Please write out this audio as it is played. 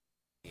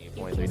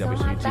88.3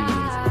 WXUT's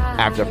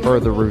After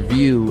Further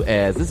Review,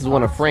 as this is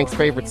one of Frank's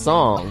favorite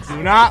songs.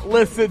 Do not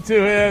listen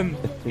to him.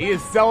 He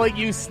is selling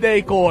you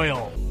snake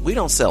oil. We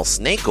don't sell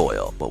snake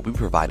oil, but we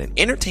provide an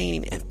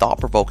entertaining and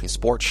thought-provoking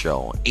sports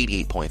show on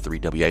 88.3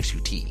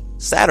 WXUT,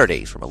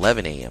 Saturdays from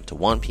 11 a.m. to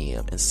 1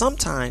 p.m., and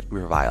sometimes we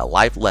provide a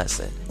life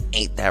lesson.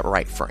 Ain't that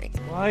right, Frank?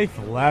 Life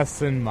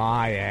lesson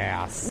my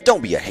ass.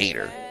 Don't be a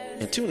hater.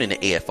 And tune in to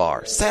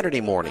AFR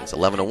Saturday mornings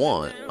 11 to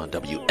 1 on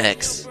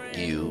WXUT.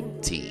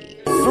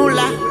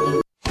 Hola.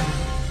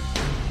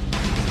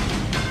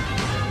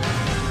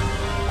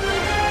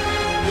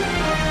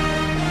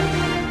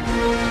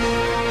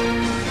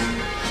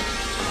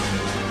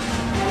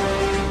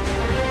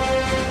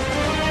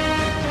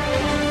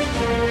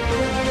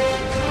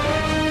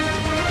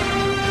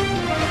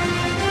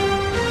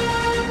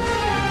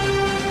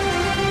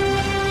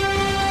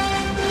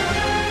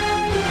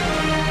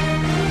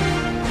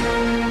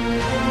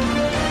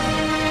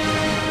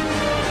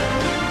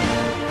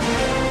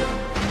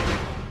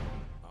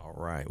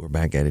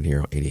 Back at it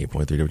here on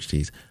 88.3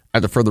 WXUT's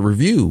After Further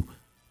Review.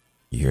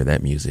 You hear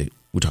that music.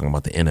 We're talking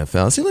about the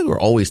NFL. It seems like we're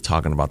always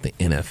talking about the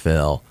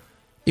NFL.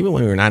 Even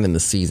when we're not in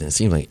the season, it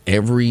seems like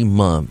every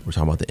month we're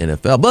talking about the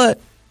NFL. But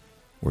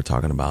we're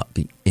talking about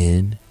the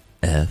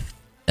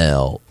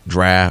NFL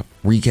draft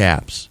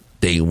recaps,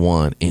 day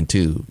 1 and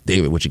 2.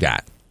 David, what you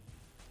got?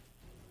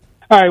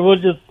 All right, we'll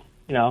just,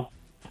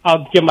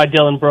 I'll get my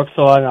Dylan Brooks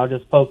on. I'll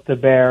just poke the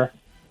bear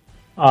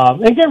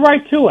and get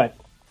right to it.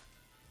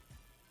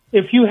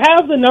 If you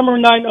have the number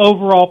 9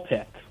 overall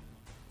pick,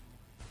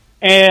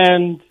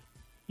 and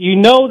you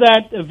know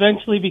that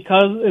eventually,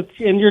 because it's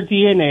in your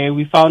DNA,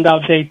 we found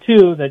out day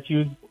 2 that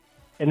you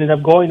ended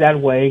up going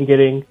that way and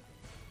getting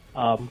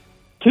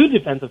 2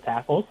 defensive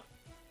tackles,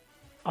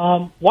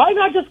 why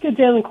not just get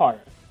Jalen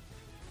Carter?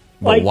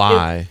 But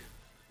why?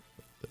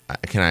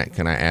 Can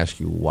I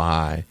ask you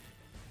why?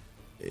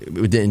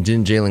 Didn't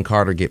Jalen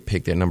Carter get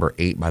picked at number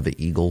 8 by the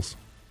Eagles?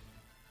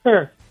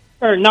 Or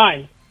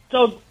 9.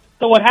 So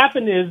what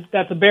happened is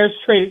that the Bears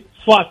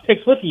swapped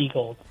picks with the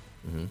Eagles.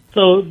 Mm-hmm.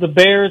 So the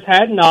Bears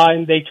had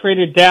 9. They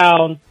traded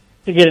down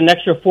to get an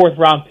extra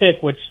 4th-round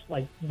pick, which,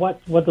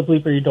 what the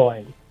bleep are you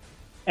doing?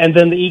 And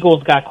then the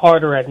Eagles got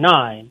Carter at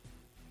 9.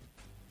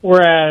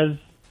 Whereas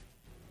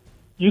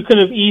you could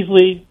have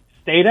easily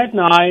stayed at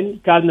 9,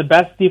 gotten the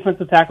best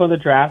defensive tackle in the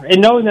draft,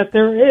 and knowing that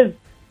there is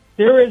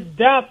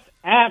depth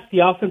at the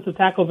offensive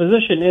tackle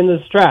position in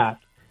this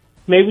draft.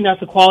 Maybe not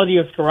the quality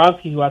of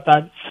Skoronski, who I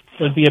thought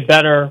would be a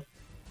better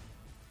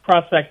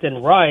prospect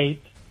than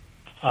Wright.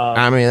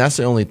 That's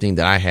the only thing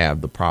that I have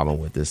the problem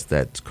with is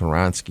that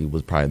Skoronski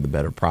was probably the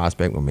better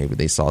prospect, or maybe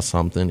they saw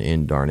something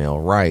in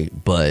Darnell Wright,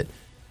 but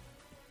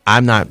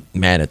I'm not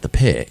mad at the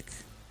pick.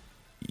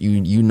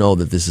 You know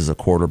that this is a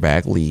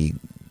quarterback league.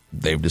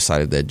 They've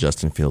decided that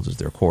Justin Fields is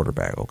their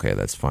quarterback. Okay,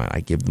 that's fine.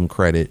 I give them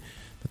credit,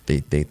 but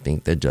they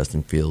think that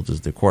Justin Fields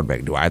is their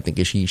quarterback. Do I think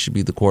he should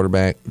be the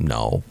quarterback?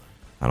 No,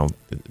 I don't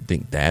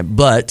think that,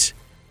 but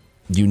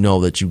you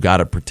know that you got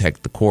to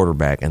protect the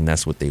quarterback, and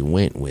that's what they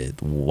went with.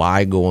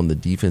 Why go on the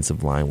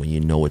defensive line when you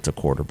know it's a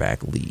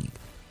quarterback league?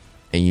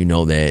 And you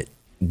know that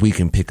we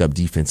can pick up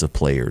defensive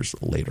players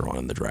later on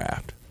in the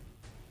draft.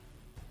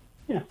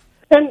 Yeah.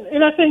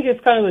 And I think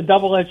it's kind of a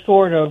double-edged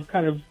sword of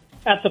kind of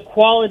at the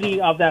quality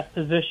of that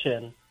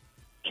position,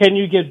 can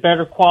you get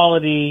better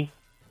quality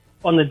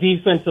on the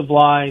defensive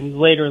line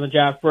later in the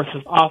draft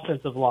versus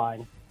offensive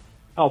line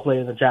help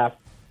later in the draft?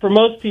 For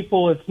most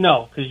people, it's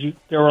no, because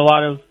there were a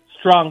lot of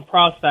strong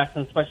prospects,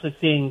 and especially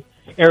seeing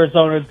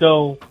Arizona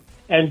go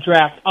and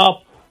draft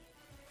up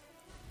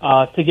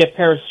to get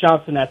Paris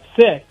Johnson at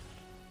 6,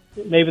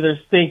 maybe they're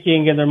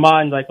thinking in their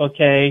mind,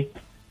 okay,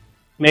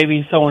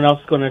 maybe someone else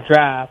is going to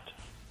draft.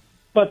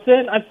 But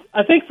then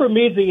I think for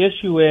me the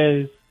issue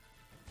is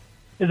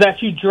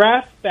that you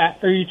draft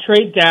back, or you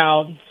trade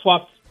down,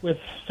 swap with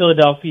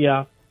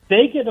Philadelphia.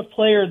 They get a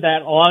player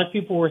that a lot of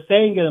people were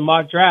saying in the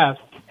mock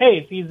draft, hey,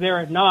 if he's there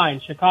at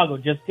 9, Chicago,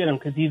 just get him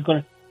because he's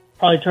going to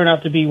probably turn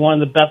out to be one of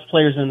the best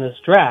players in this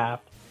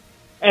draft.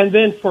 And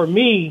then for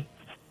me,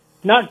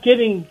 not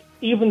getting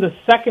even the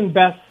second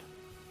best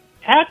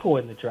tackle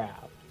in the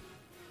draft,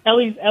 at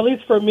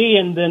least for me,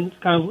 and then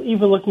kind of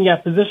even looking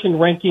at position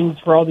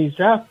rankings for all these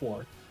draft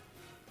boards,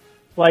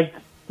 like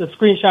the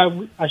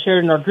screenshot I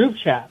shared in our group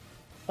chat,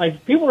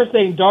 people were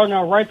saying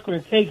Darnell Wright's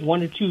going to take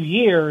 1 to 2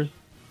 years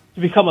to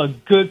become a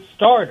good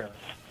starter.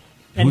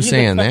 And who's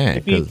saying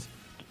that? Because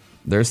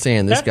they're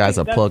saying this guy's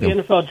a plug and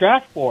play. NFL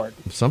draft board.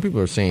 Some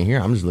people are saying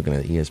here, I'm just looking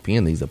at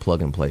ESPN, he's a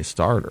plug and play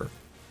starter.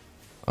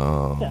 He's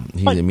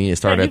an immediate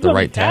starter at the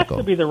right tackle.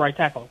 Has to be the right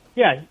tackle.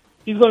 Yeah,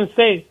 he's going to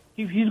say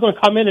he's going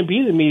to come in and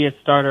be the immediate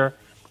starter.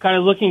 Kind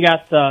of looking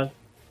at the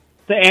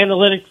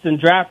analytics and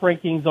draft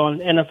rankings on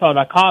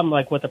NFL.com,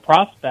 with the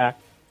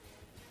prospect,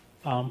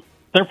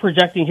 they're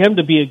projecting him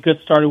to be a good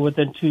starter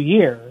within 2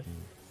 years,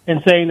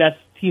 and saying that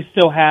he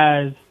still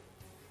has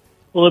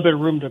a little bit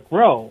of room to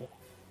grow.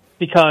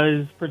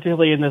 Because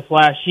particularly in this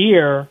last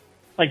year,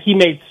 he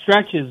made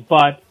stretches,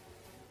 but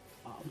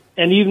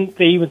and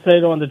they even said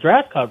it on the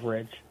draft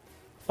coverage,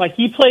 like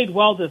he played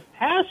well this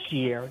past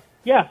year,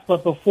 yes,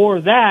 but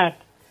before that,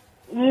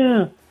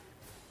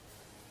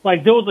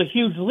 like there was a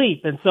huge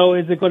leap. And so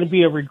is it going to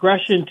be a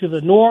regression to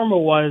the norm,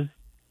 or was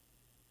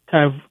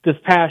kind of this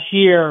past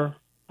year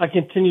a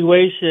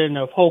continuation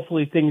of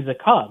hopefully things to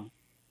come?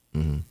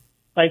 Mm-hmm.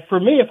 Like for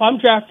me, if I'm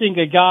drafting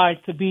a guy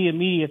to be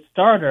immediate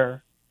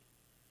starter,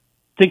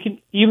 thinking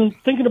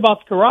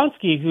about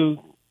Skoronski, who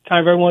kind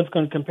of everyone's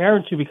going to compare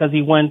him to because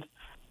he went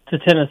to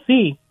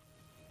Tennessee,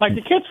 like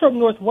the kid's from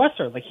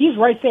Northwestern, like he's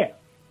right there.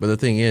 But the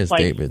thing is, like,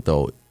 David,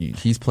 though,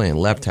 he's playing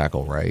left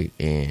tackle, right?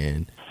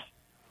 And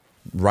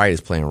Wright is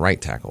playing right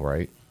tackle,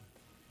 right?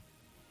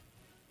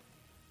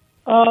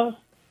 Let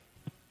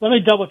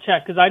me double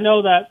check, because I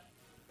know that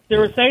they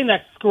were saying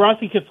that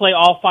Skoronski could play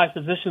all 5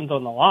 positions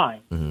on the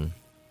line. Mm-hmm.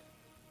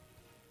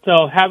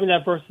 So having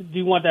that do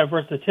you want that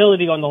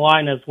versatility on the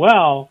line as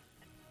well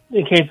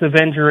in case of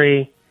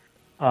injury?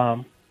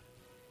 Also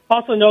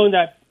knowing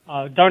that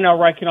Darnell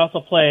Wright can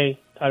also play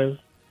kind of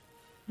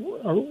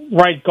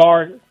right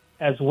guard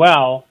as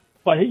well.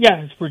 But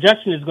yeah, his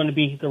projection is going to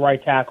be the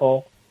right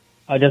tackle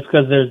just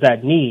because there's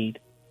that need.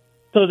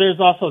 So there's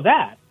also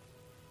that.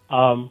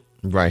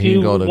 Right, he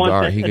can go to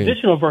guard. He can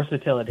additional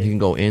versatility. He can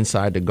go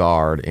inside the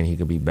guard, and he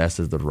can be best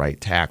as the right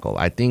tackle.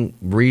 I think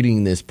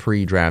reading this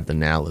pre-draft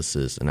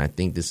analysis, and I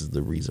think this is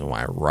the reason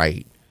why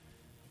Wright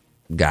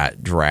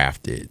got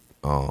drafted.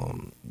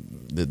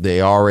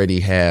 They already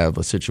have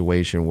a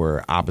situation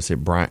where opposite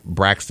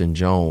Braxton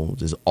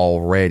Jones is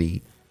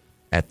already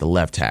at the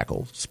left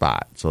tackle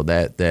spot, so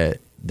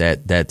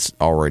that's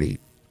already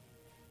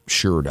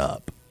shored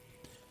up.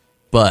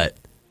 But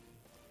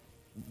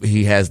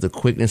he has the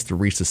quickness to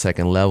reach the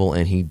second level,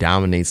 and he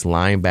dominates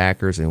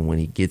linebackers. And when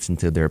he gets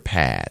into their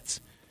pads,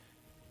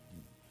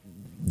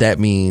 that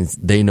means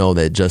they know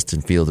that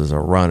Justin Fields is a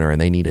runner and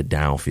they need a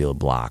downfield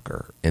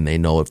blocker. And they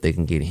know if they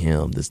can get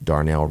him, this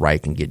Darnell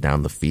Wright can get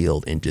down the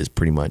field and just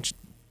pretty much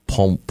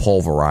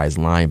pulverize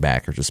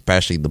linebackers,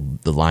 especially the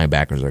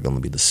linebackers that are going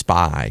to be the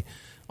spy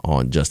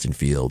on Justin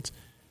Fields.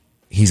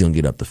 He's going to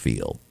get up the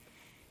field.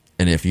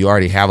 And if you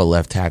already have a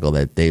left tackle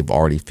that they've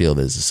already feel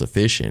is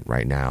sufficient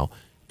right now,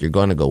 you're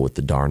going to go with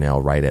the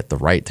Darnell Wright at the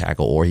right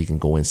tackle, or he can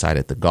go inside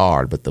at the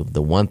guard. But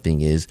the one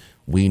thing is,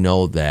 we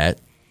know that,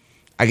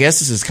 I guess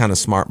this is kind of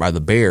smart by the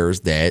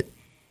Bears, that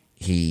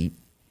he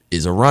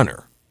is a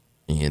runner.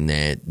 And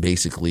that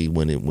basically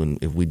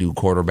if we do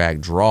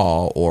quarterback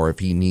draw, or if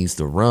he needs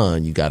to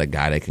run, you got a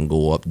guy that can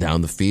go up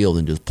down the field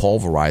and just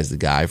pulverize the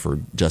guy for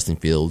Justin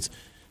Fields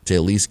to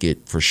at least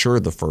get for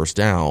sure the first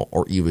down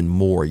or even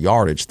more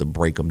yardage to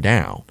break him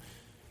down.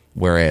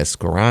 Whereas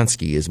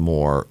Skoronski is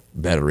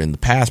better in the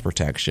pass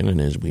protection,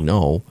 and as we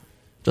know,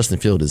 Justin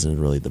Fields isn't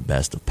really the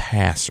best of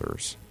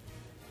passers.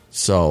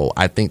 So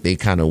I think they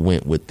kind of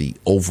went with the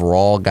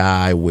overall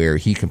guy where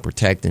he can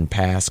protect in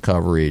pass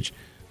coverage,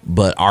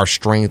 but our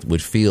strength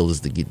with Field is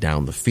to get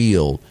down the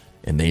field,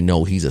 and they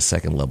know he's a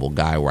second-level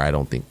guy where I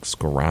don't think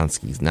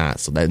Skoronski's not.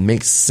 So that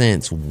makes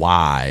sense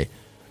why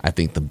I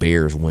think the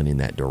Bears went in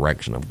that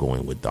direction of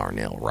going with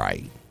Darnell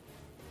Wright.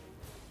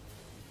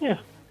 Yeah,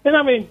 and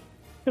I mean,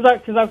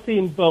 because I've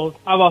seen both.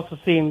 I've also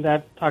seen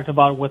that talked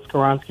about with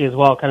Skoronski as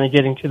well, kind of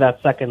getting to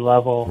that second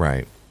level,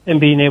 right,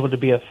 and being able to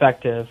be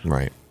effective,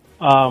 right.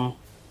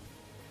 But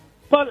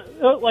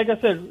like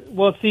I said,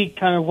 we'll see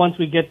kind of once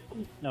we get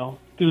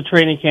through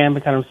training camp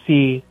and kind of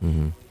see.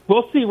 Mm-hmm.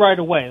 We'll see right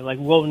away. Like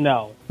we'll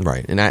know,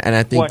 right, and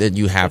I think that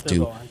you have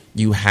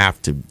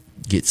to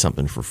get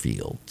something for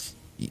Fields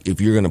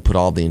if you're going to put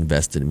all the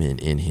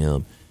investment in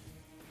him.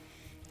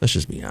 Let's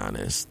just be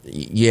honest.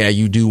 Yeah,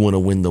 you do want to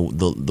win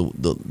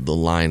the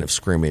line of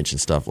scrimmage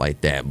and stuff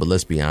like that. But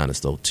let's be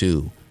honest, though,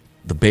 too.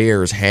 The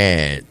Bears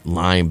had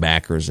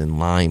linebackers and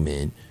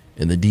linemen,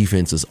 and the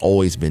defense has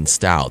always been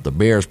stout. The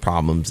Bears'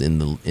 problems in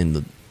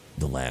the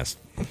last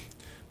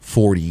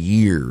 40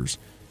 years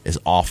is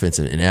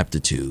offensive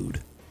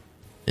ineptitude.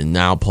 And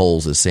now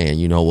Poles is saying,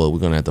 you know what, we're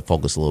going to have to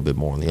focus a little bit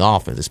more on the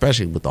offense,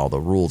 especially with all the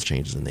rules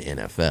changes in the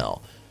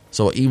NFL.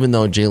 So even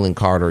though Jalen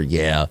Carter,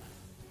 yeah,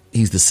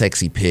 he's the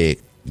sexy pick,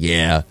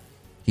 yeah,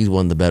 he's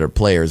one of the better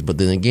players. But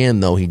then again,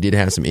 though, he did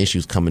have some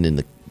issues coming in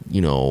the,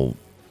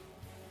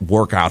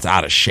 workouts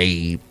out of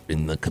shape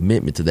and the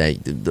commitment to that.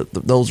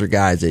 Those are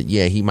guys that,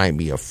 yeah, he might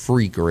be a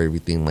freak or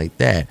everything like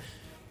that.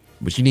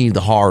 But you need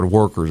the hard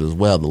workers as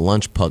well, the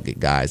lunch bucket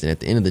guys. And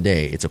at the end of the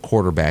day, it's a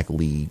quarterback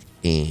league,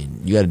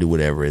 and you got to do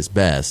whatever is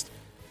best.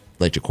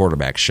 Let your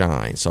quarterback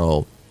shine.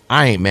 So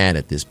I ain't mad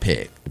at this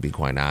pick, to be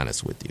quite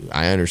honest with you.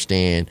 I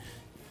understand,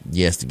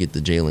 yes, to get the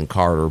Jalen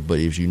Carter, but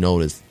if you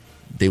notice,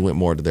 they went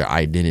more to their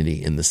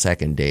identity in the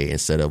second day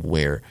instead of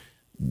where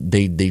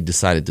they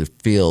decided to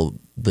fill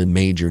the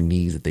major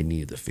needs that they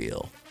needed to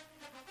fill.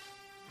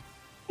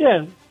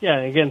 Yeah.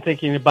 Again,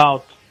 thinking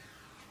about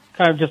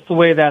kind of just the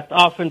way that the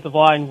offensive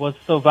line was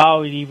so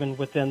valued even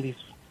within these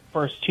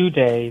first 2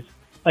 days.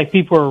 Like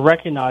people are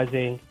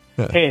recognizing,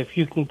 hey, if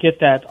you can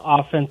get that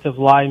offensive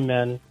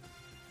lineman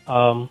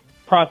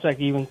prospect,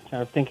 even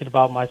kind of thinking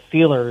about my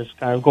Steelers,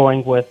 kind of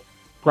going with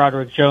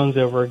Broderick Jones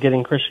over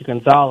getting Christian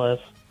Gonzalez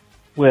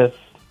with,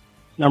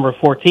 number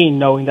 14,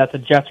 knowing that the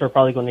Jets are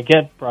probably going to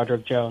get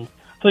Broderick Jones.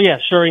 So, yeah,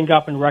 shoring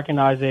up and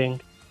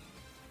recognizing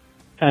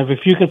kind of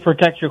if you can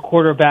protect your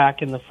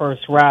quarterback in the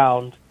first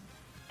round,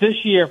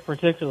 this year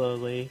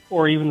particularly,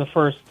 or even the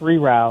first 3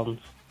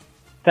 rounds,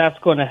 that's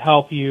going to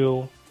help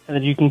you, and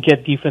then you can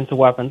get defensive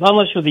weapons.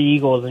 Unless you're the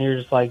Eagles and you're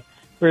just like,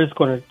 we're just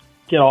going to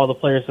get all the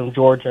players from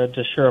Georgia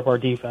to shore up our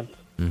defense.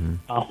 Mm-hmm.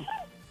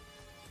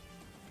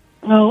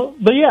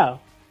 But yeah,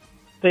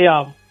 they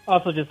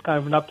also just kind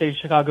of an update.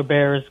 Chicago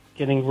Bears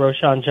getting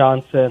Roshan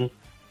Johnson,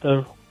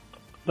 the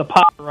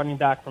power running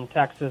back from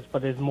Texas,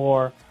 but is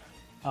more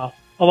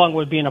along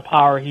with being a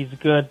power, he's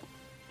good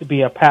to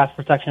be a pass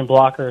protection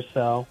blocker.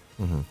 So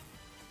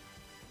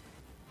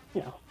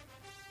yeah,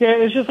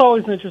 it's just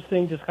always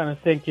interesting, just kind of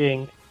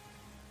thinking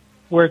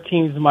where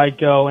teams might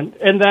go,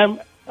 and them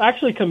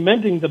actually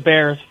commending the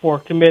Bears for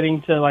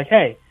committing to like,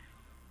 hey,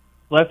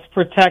 let's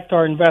protect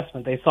our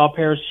investment. They saw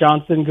Paris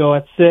Johnson go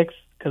at 6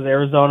 because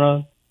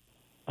Arizona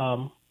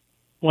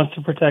wants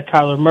to protect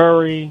Kyler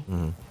Murray.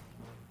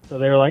 So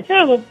they were like,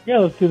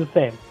 let's do the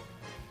same.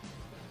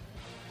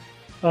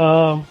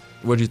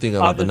 What do you think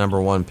about the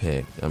number 1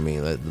 pick? I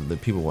mean, the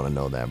people want to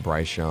know that.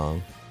 Bryce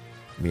Young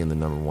being the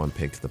number 1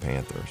 pick to the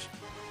Panthers.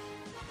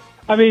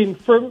 I mean,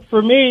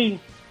 for me,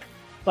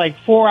 like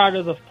 4 out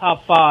of the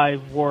top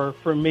 5 were,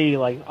 for me,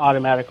 like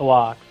automatic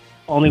locks.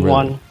 Only Really?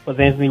 one was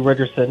Anthony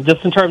Richardson.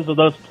 Just in terms of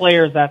those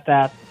players at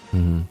that,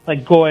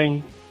 like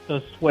going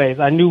those ways.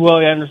 I knew Will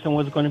Anderson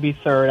was going to be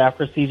 3rd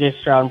after C.J.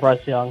 Stroud and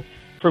Bryce Young.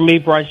 For me,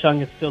 Bryce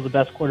Young is still the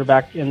best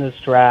quarterback in this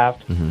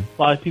draft. A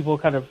lot of people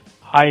kind of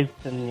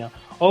hyped and,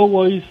 oh,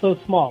 well, he's so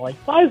small. Like,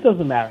 size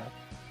doesn't matter.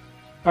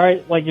 All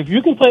right? Like, if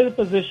you can play the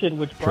position,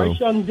 which Bryce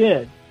Young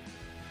did,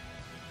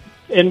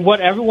 and what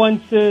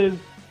everyone says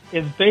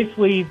is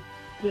basically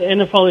the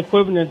NFL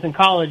equivalent in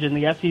college in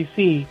the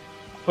SEC,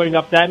 putting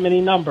up that many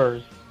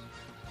numbers,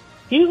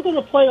 he's going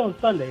to play on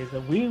Sundays,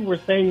 and we were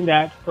saying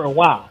that for a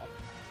while.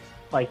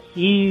 Like,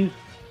 he's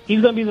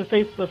going to be the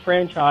face of the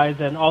franchise,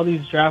 and all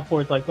these draft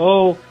boards like,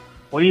 oh,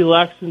 what he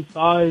lacks in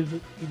size,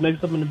 he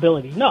makes up an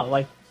ability. No,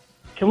 like,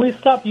 can we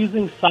stop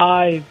using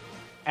size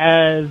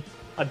as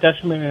a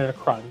detriment and a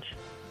crunch?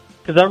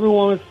 Because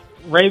everyone was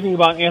raving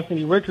about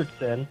Anthony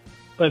Richardson,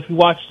 but if you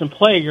watched him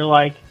play, you're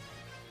like,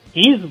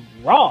 he's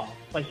raw.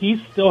 Like,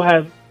 he still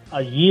has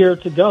a year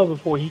to go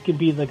before he can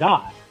be the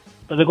guy.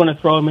 But they're going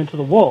to throw him into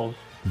the Wolves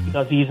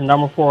because he's a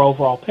number 4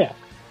 overall pick.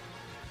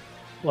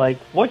 Like,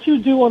 what you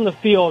do on the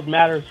field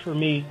matters for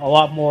me a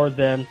lot more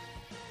than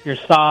your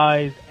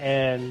size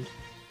and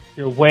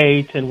your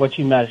weight and what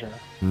you measure.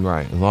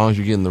 Right, as long as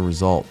you're getting the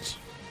results.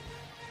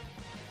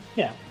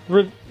 Yeah.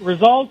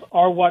 Results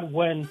are what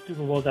win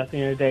Super Bowls at the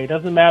end of the day. It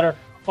doesn't matter,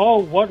 oh,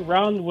 what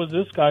round was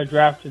this guy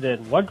drafted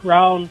in? What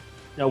round,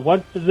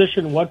 what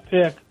position, what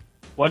pick,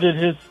 what did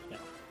his...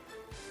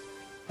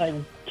 Like,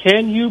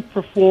 can you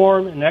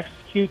perform and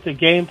execute the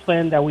game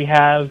plan that we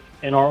have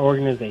in our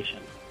organization?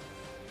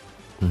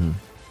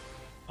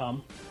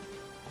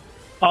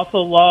 Also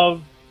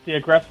love the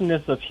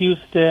aggressiveness of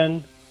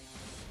Houston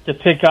to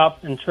pick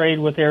up and trade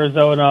with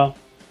Arizona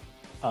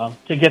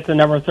to get the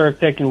number 3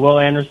 pick in Will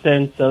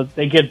Anderson. So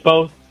they get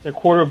both the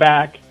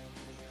quarterback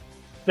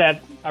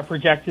that I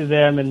projected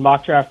them in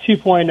mock draft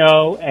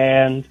 2.0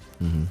 and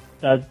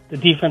the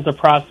defensive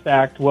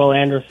prospect Will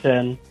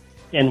Anderson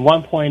in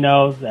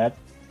 1.0.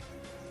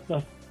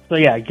 So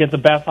yeah, get the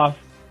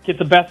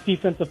best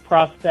defensive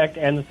prospect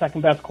and the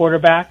second best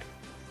quarterback.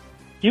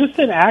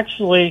 Houston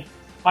actually,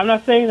 I'm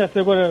not saying that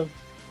they're going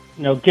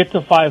to, get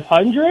to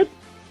 500,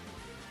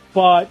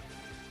 but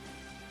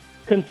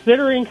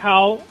considering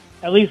how,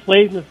 at least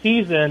late in the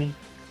season,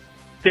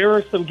 there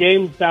were some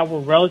games that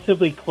were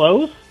relatively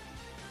close.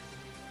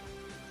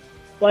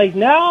 Like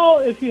now,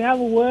 if you have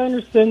a Will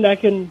Anderson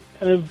that can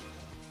kind of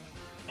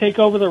take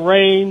over the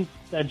reins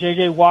that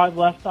J.J. Watt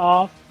left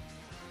off,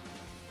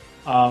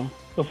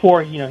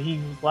 before he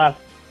left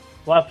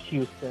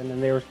Houston,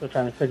 and they were still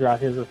trying to figure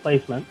out his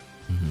replacement.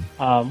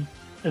 And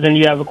then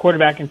you have a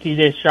quarterback in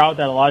T.J. Stroud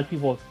that a lot of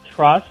people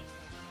trust,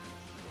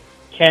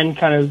 can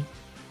kind of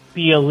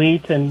be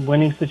elite in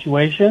winning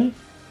situations.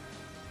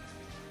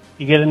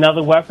 You get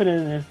another weapon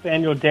in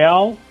Nathaniel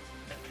Dale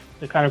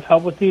to kind of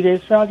help with T.J.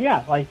 Stroud.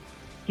 Yeah, like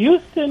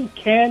Houston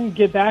can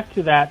get back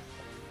to that.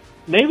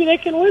 Maybe they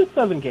can win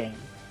 7 games.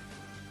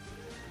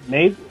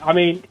 Maybe, I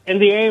mean, in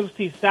the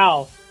AFC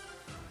South,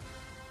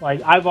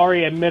 like I've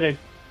already admitted,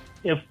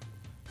 if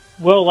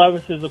Will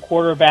Levis is a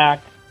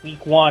quarterback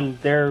week 1,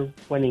 they're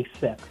winning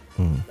 6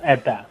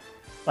 at best.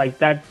 Like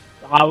that,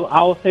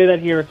 I'll say that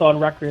here. It's on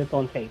record. It's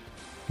on tape.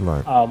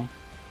 Right.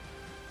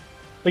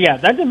 But yeah,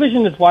 that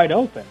division is wide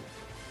open.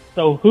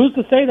 So who's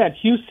to say that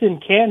Houston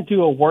can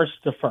do a worse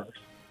to first?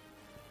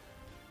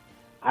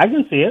 I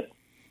can see it.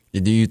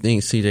 Do you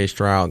think C.J.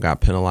 Stroud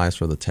got penalized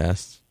for the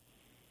tests?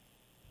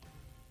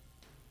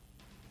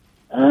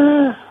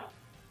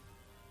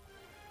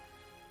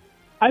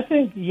 I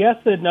think yes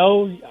and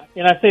no,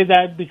 and I say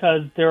that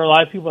because there are a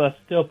lot of people that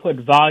still put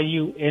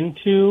value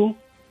into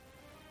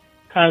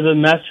kind of the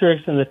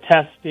metrics and the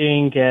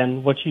testing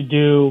and what you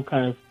do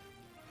kind of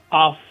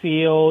off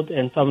field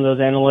and some of those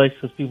analytics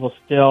because people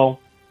still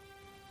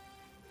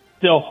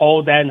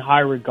hold that in high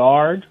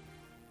regard.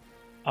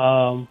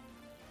 But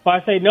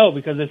I say no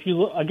because if you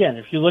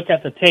look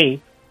at the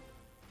tape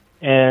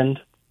and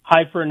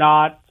hype or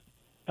not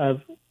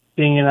of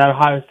being in that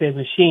Ohio State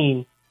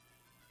machine,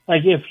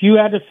 like if you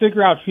had to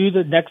figure out who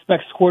the next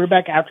best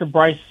quarterback after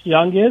Bryce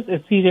Young is,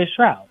 it's C.J.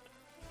 Stroud.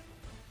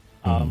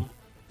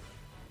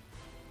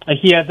 Like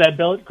he has that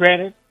ability.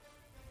 Granted,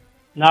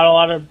 not a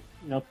lot of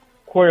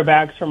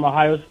quarterbacks from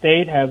Ohio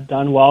State have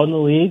done well in the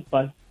league,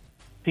 but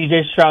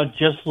C.J. Stroud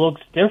just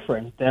looks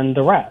different than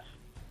the rest.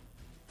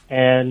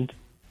 And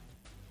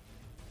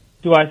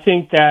do I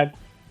think that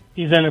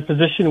he's in a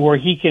position where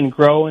he can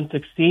grow and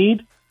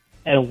succeed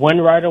and win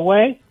right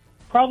away?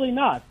 Probably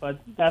not, but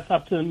that's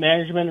up to the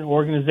management and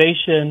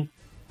organization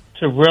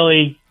to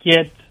really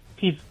get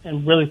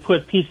and really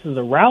put pieces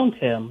around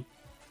him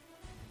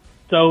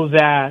so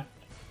that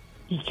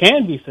he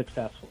can be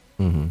successful.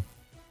 Mm-hmm.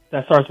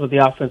 That starts with the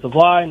offensive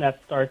line. That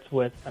starts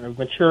with kind of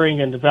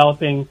maturing and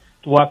developing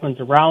the weapons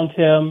around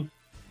him.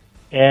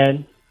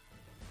 And,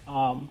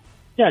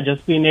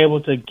 just being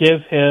able to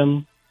give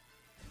him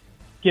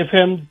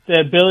the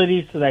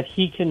ability so that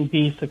he can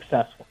be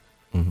successful.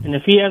 Mm-hmm. And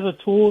if he has the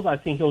tools, I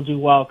think he'll do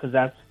well because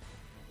that's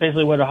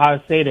basically what Ohio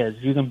State is.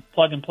 You can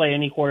plug and play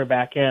any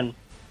quarterback in.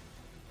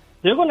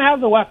 They're going to have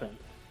the weapons.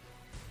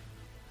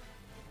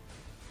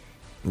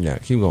 Yeah,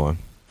 keep going.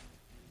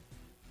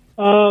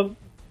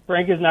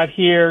 Frank is not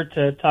here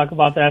to talk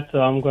about that, so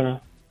I'm going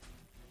to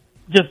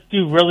just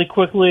do really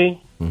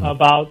quickly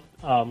about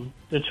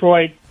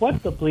Detroit.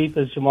 What the bleep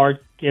is Jamar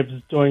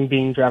Gibbs doing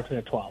being drafted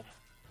at 12?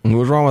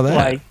 What's wrong with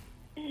that?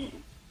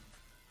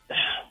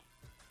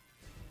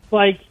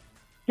 Like,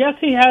 yes,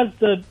 he has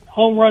the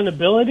home run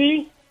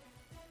ability,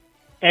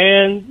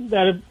 and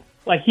that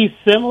he's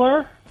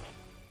similar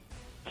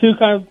to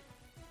kind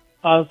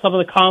of some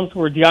of the comps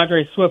where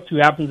DeAndre Swift, who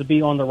happens to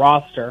be on the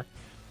roster.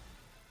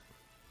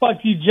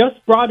 But you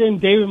just brought in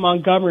David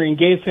Montgomery and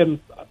gave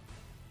him a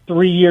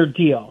 3-year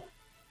deal.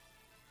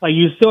 Like,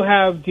 you still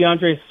have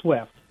DeAndre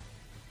Swift.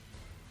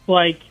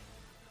 Like,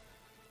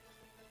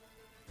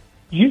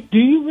 do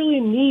you really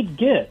need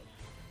Gibbs?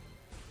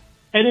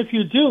 And if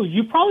you do,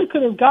 you probably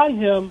could have gotten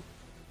him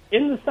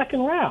in the second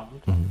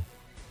round.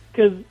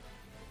 Because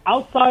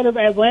outside of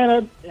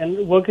Atlanta,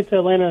 and we'll get to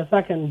Atlanta in a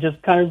second,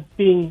 just kind of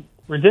being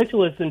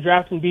ridiculous in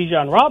drafting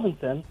Bijan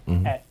Robinson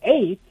at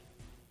 8,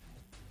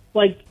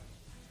 like,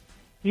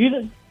 do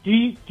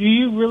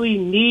you really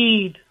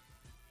need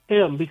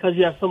him because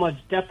you have so much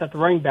depth at the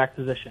running back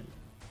position?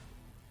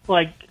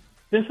 Like,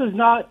 this is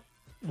not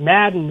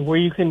Madden where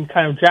you can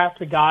kind of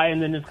draft a guy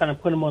and then just kind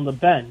of put him on the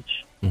bench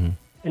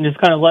and just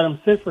kind of let him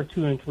sit for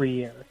 2 and 3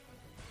 years.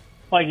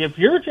 Like, if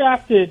you're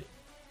drafted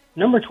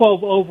number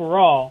 12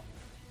 overall,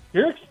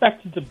 you're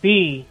expected to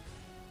be,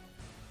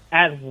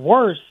 at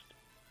worst,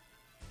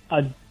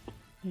 a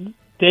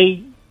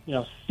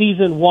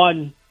season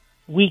 1,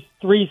 week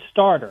 3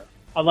 starter.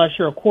 Unless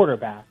you're a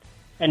quarterback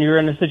and you're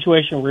in a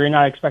situation where you're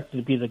not expected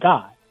to be the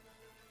guy.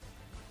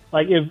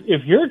 Like,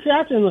 if you're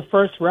drafted in the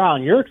first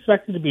round, you're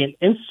expected to be an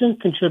instant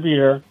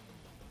contributor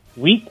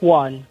week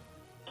 1,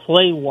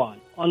 play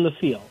 1 on the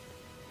field.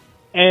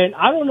 And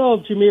I don't know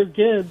if Jahmyr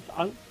Gibbs,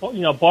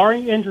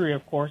 barring injury,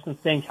 of course, and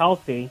staying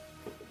healthy,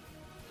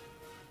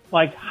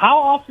 like, how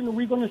often are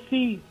we going to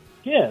see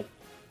Gibbs?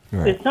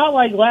 Right. It's not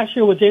like last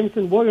year with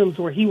Jameson Williams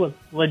where he was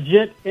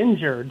legit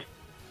injured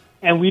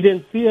and we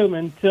didn't see him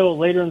until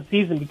later in the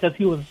season because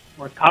he was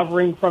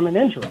recovering from an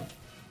injury.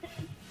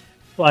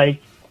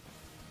 Like,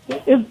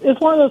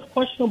 it's one of those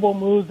questionable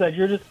moves that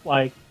you're just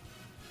like,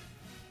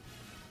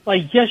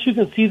 yes, you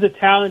can see the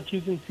talent, you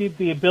can see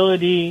the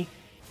ability,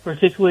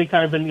 particularly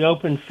kind of in the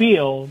open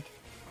field,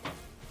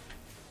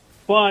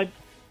 but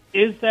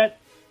is that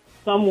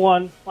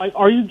someone, like,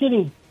 are you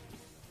getting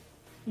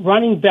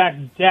running back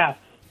depth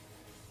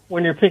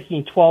when you're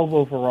picking 12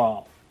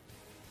 overall?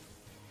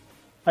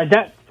 Like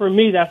that, for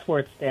me, that's where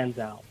it stands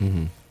out.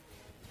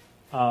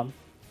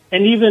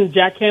 And even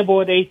Jack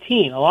Campbell at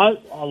 18, a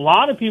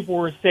lot of people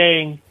were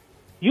saying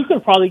you could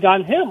have probably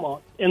gotten him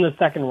in the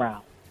second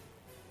round.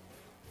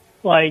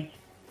 Like,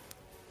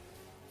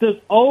 this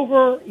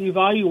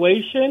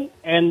over-evaluation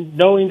and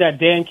knowing that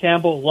Dan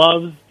Campbell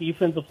loves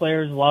defensive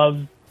players,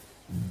 loves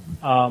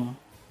tight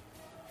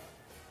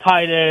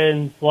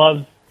ends,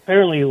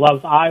 apparently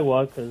loves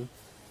Iowa because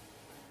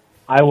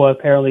Iowa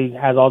apparently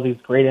has all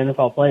these great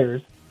NFL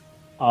players.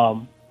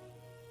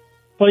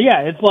 But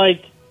yeah, it's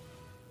like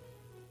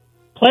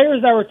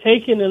players that were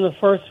taken in the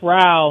first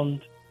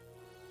round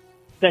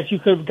that you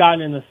could have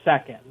gotten in the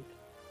second.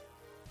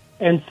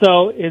 And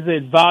so is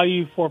it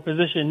value for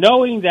position?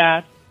 Knowing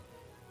that,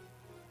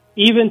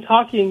 even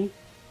talking,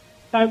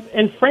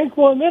 and Frank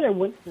will admit it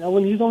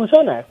when he's on the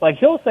show next. Like,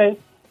 he'll say,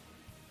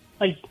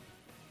 like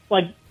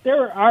they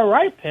were all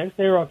right picks,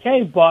 they were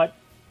okay, but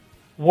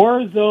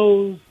were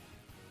those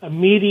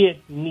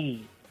immediate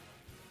needs?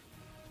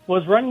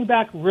 Was running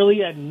back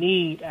really a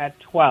need at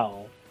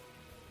 12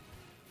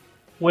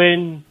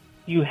 when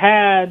you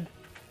had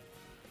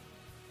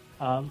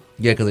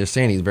because they're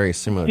saying he's very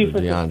similar to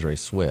DeAndre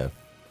Swift.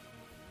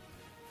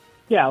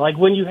 Yeah, like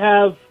when you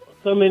have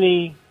so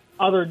many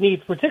other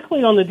needs,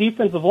 particularly on the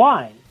defensive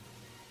line.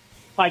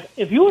 Like,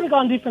 if you would have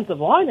gone defensive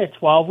line at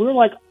 12, we were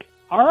like,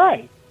 all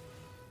right.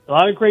 A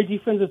lot of great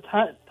defensive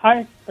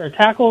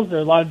tackles. There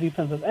are a lot of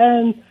defensive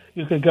ends.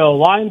 You could go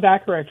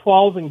linebacker at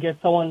 12 and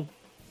get someone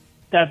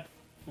that's,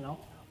 a lot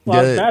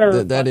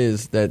better.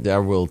 That I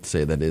will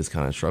say that is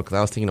kind of struck. Because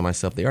I was thinking to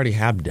myself, they already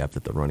have depth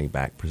at the running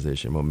back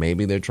position. But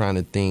maybe they're trying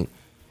to think,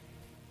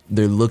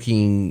 they're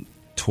looking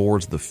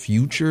towards the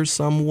future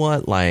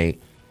somewhat. Like,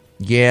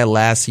 yeah,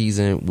 last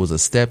season was a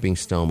stepping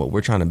stone, but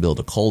we're trying to build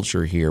a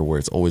culture here where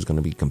it's always going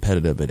to be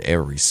competitive at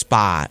every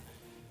spot.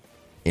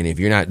 And if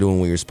you're not doing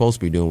what you're supposed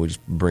to be doing, we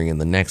just bring in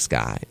the next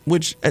guy,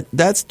 which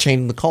that's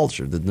changing the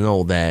culture to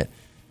know that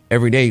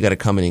every day you got to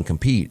come in and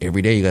compete.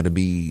 Every day you got to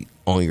be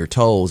on your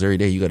toes. Every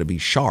day you got to be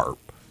sharp.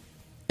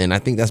 And I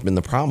think that's been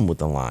the problem with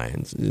the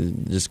Lions,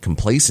 just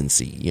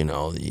complacency.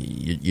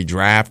 You're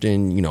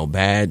drafting,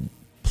 bad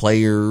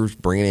players,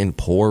 bringing in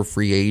poor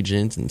free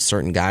agents, and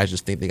certain guys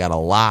just think they got a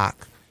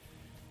lock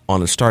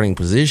on a starting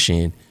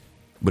position.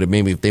 But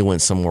maybe if they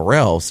went somewhere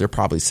else, they're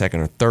probably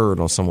second or third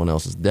on someone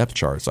else's depth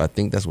chart. So I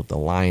think that's what the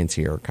Lions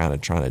here are kind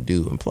of trying to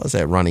do. And plus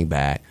that running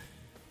back,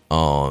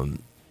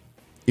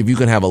 if you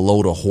can have a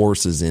load of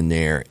horses in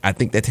there, I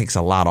think that takes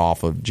a lot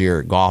off of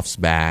Jared Goff's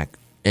back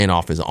and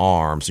off his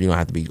arm. So you don't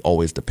have to be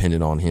always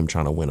dependent on him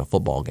trying to win a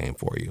football game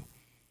for you.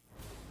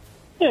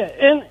 Yeah,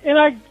 and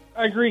I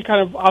agree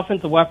kind of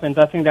offensive weapons.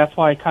 I think that's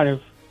why I kind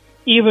of,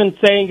 even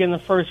saying in the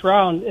first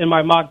round in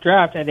my mock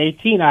draft at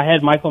 18, I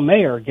had Michael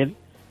Mayer get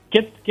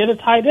a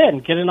tight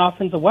end, get an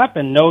offensive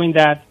weapon, knowing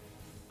that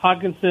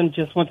Hockenson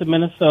just went to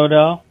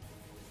Minnesota,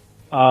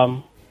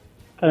 kind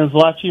of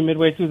left you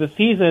midway through the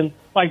season.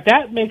 Like,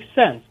 that makes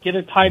sense. Get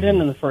a tight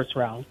end in the first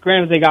round.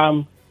 Granted, they got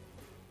him,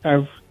 kind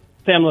of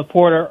Sam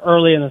Laporta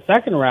early in the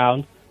second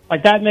round.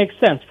 Like, that makes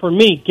sense. For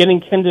me, getting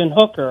Kendon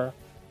Hooker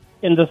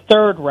in the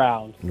third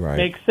round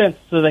makes sense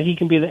so that he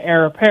can be the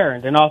heir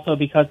apparent, and also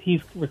because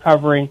he's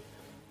recovering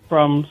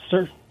from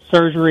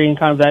surgery and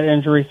kind of that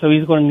injury, so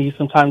he's going to need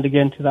some time to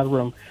get into that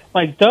room.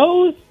 Like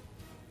those,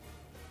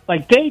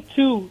 like day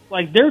two,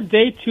 like their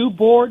day two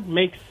board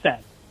makes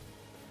sense.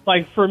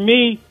 Like for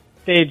me,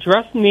 they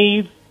addressed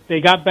needs. They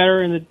got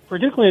better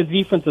particularly in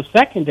the defensive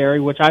secondary,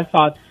 which I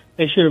thought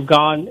they should have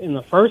gone in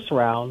the first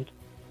round.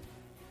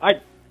 I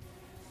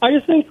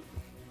just think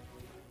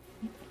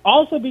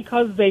also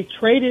because they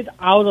traded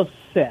out of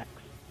 6.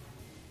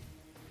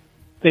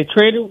 They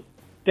traded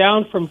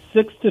down from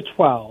 6 to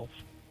 12.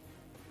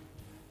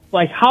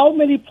 Like, how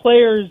many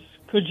players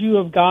could you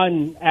have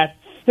gotten at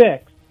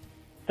 6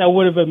 that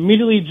would have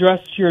immediately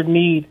addressed your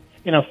need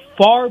in a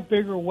far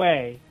bigger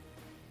way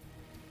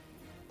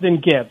than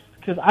Gibbs?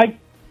 Because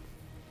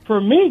for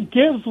me,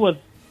 Gibbs was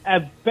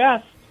at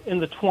best in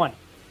the 20s.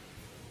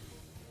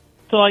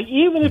 So, like,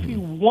 even if you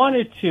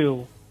wanted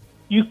to,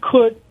 you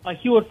could, like,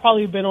 he would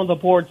probably have been on the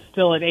board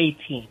still at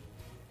 18.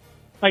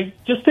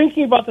 Like, just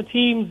thinking about the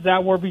teams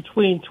that were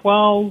between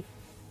 12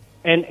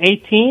 and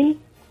 18,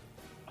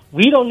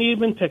 we don't need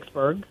him in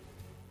Pittsburgh.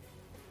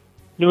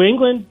 New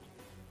England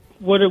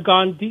would have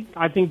gone,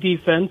 I think,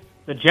 defense.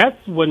 The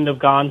Jets wouldn't have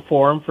gone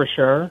for him for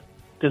sure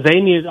because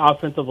they needed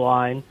offensive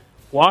line.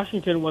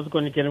 Washington wasn't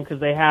going to get him because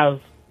they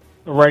have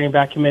a running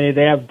back committee.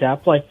 They have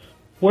depth. Like,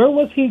 where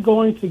was he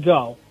going to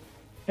go?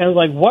 And,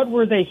 like, what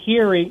were they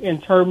hearing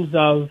in terms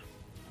of,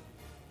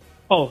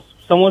 oh,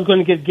 someone's going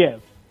to get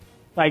Gibbs?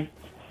 Like,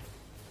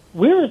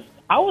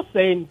 I was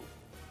saying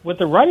with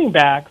the running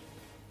backs,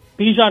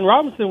 Bijan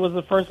Robinson was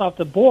the first off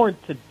the board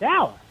to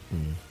Dallas.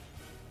 Mm.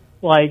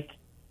 Like,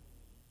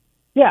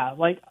 yeah,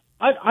 like,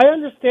 I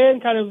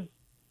understand kind of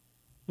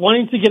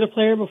wanting to get a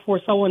player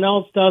before someone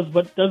else does,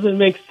 but does it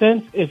make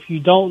sense if you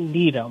don't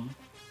need them?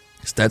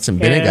 Stetson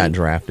Bennett got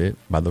drafted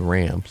by the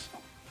Rams.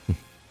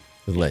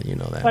 Just letting you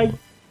know that. Like,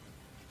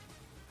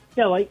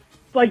 yeah,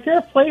 like there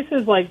are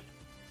places like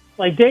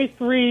day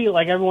 3,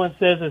 like everyone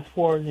says, is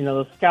for,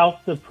 the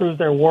scouts to prove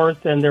their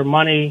worth and their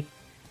money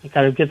and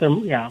kind of get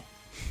them,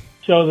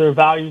 show their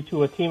value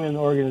to a team and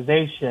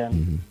organization.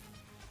 Mm-hmm.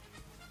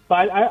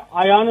 But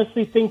I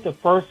honestly think the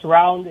first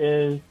round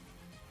is,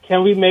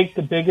 can we make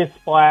the biggest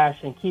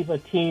splash and keep a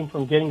team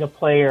from getting a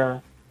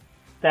player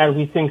that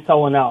we think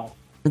someone else?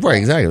 Right,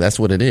 exactly. That's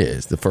what it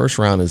is. The first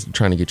round is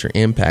trying to get your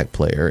impact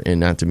player, and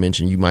not to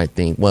mention you might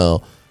think,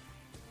 well,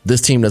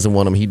 this team doesn't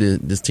want him,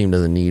 this team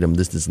doesn't need him,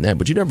 this and that,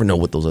 but you never know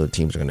what those other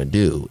teams are going to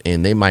do,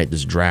 and they might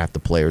just draft the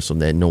player so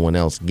that no one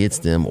else gets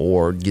them,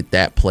 or get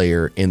that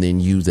player and then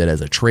use that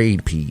as a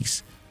trade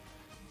piece.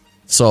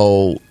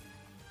 So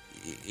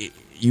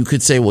you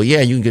could say, well,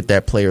 yeah, you can get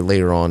that player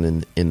later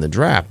on in the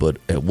draft, but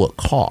at what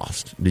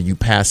cost? Do you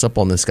pass up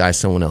on this guy,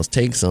 someone else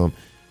takes him,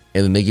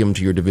 and then they give him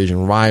to your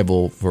division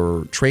rival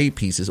for trade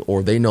pieces,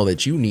 or they know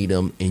that you need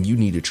him and you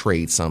need to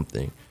trade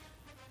something?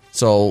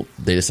 So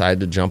they decided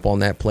to jump on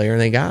that player, and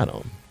they got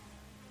him.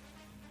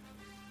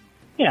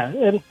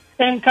 Yeah,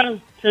 and kind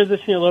of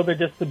transitioning a little bit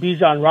just to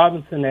Bijan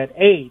Robinson at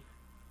 8.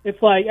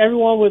 It's like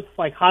everyone was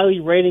like highly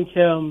rating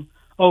him.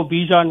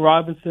 Bijan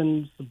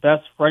Robinson's the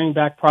best running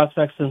back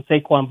prospect since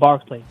Saquon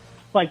Barkley.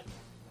 Like,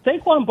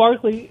 Saquon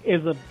Barkley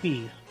is a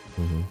beast.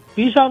 Mm-hmm.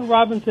 Bijan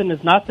Robinson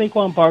is not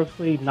Saquon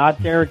Barkley,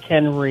 not Derrick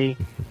Henry.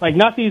 Like,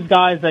 not these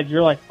guys that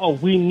you're like, oh,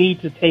 we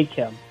need to take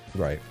him.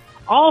 Right.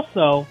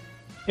 Also,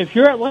 if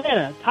you're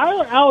Atlanta,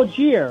 Tyler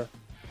Algier,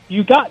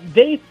 you got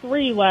day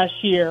 3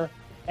 last year,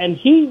 and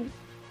he,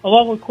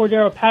 along with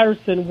Cordero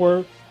Patterson,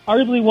 were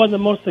arguably one of the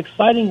most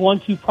exciting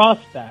 1-2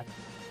 prospects,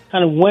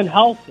 kind of when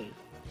healthy.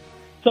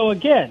 So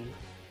again,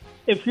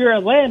 if you're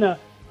Atlanta,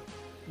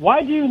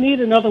 why do you need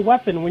another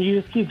weapon when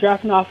you just keep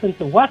drafting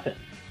offensive weapons?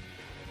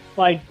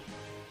 Like,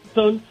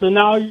 so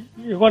now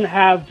you're going to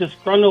have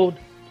disgruntled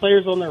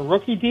players on their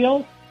rookie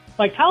deals?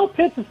 Like, Kyle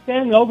Pitts is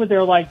standing over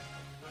there like,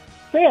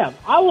 Sam,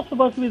 I was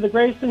supposed to be the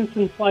greatest thing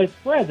since sliced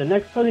bread, the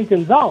next Tony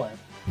Gonzalez.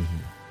 Mm-hmm.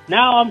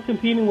 Now I'm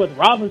competing with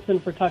Robinson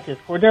for touches.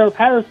 Cordero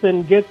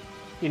Patterson gets,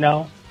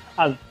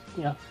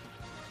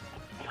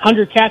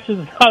 100 catches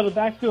out of the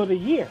backfield a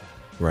year.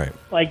 Right.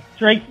 Like,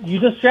 Drake, you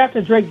just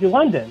drafted Drake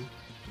London.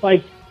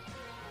 Like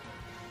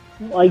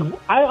I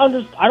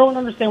don't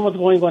understand what's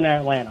going on in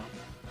Atlanta.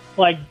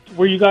 Like,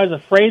 were you guys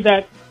afraid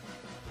that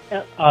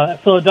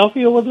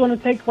Philadelphia was going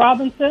to take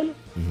Robinson?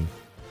 Mm-hmm.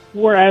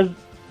 Whereas,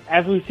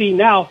 as we see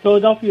now,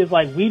 Philadelphia is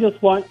like, we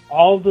just want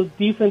all the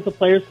defensive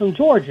players from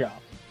Georgia.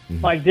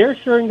 Mm-hmm. Like, they're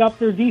shoring up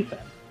their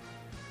defense.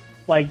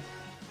 Like,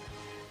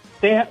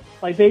 they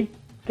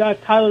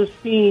got Tyler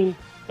Steen.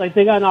 Like,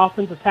 they got an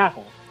offensive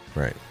tackle.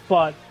 Right.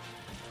 But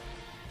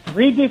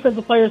 3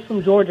 defensive players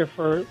from Georgia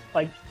for,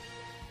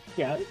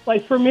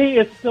 for me,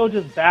 it's still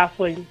just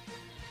baffling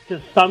to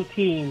some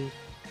teams.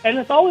 And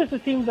it's always the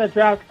teams that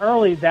draft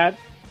early that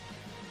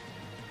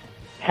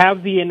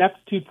have the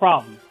ineptitude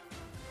problem.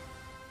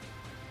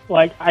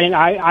 Like,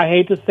 I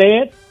hate to say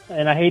it,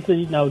 and I hate to,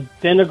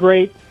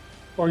 denigrate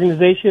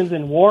organizations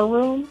in war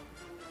rooms.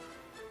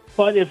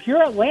 But if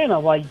you're Atlanta,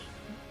 like,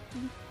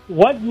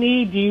 what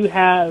need do you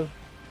have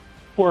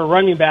for a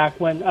running back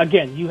when,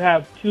 again, you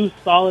have 2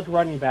 solid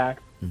running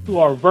backs mm-hmm. who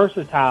are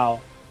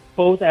versatile,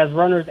 both as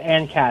runners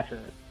and catchers?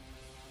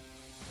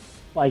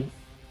 Like,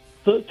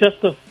 so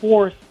just to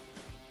force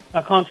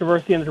a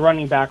controversy in the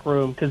running back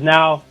room, because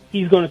now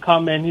he's going to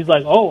come in, he's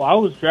like, oh, I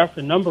was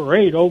drafted number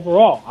 8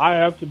 overall. I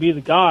have to be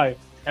the guy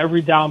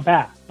every down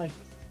back. Like,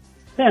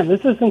 man,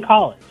 this isn't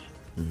college.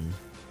 Mm-hmm.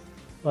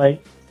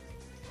 Like,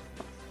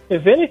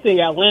 if anything,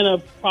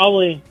 Atlanta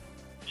probably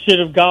should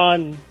have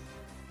gone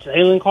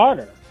Jalen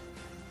Carter.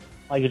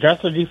 Like,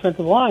 address their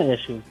defensive line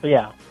issues. But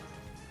yeah,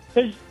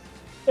 it's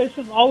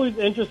just always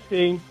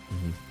interesting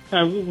mm-hmm.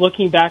 kind of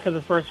looking back at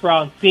the first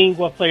round, seeing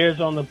what players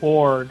are on the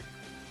board,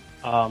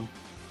 and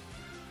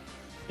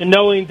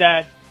knowing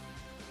that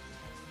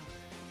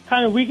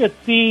kind of we could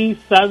see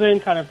 7,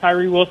 kind of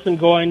Tyree Wilson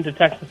going to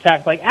Texas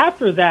Tech. Like,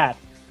 after that,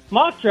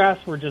 mock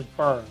drafts were just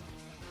burned.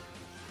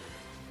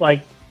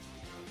 Like,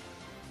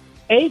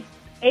 8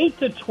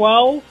 to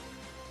 12,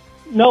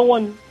 no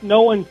one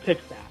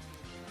picks that.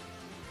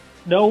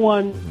 No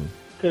one mm-hmm.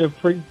 could have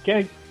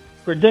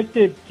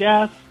predicted,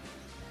 guessed.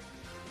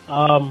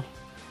 That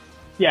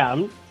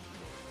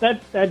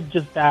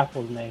just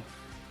baffles me.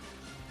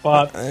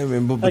 But I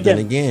mean, but then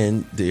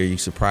again, are you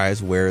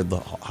surprised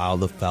how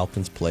the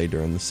Falcons play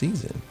during the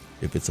season?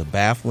 If it's a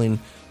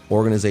baffling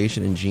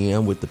organization and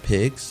GM with the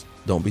picks,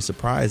 don't be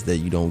surprised that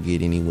you don't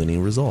get any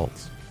winning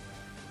results.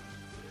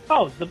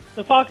 Oh,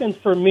 the Falcons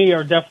for me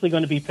are definitely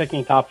going to be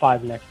picking top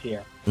 5 next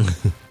year.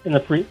 in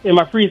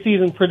my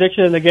preseason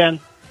prediction, again,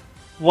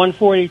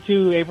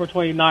 142, April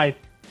 29th.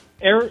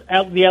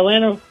 The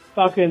Atlanta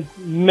Falcons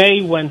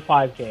may win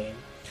 5 games.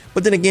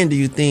 But then again, do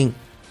you think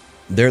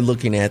they're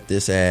looking at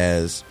this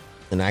as,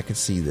 and I could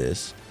see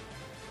this,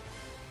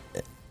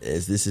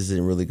 as this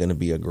isn't really going to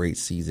be a great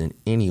season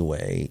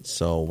anyway,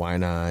 so why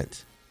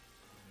not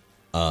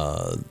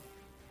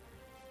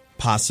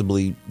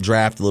possibly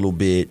draft a little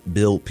bit,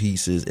 build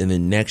pieces, and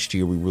then next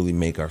year we really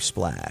make our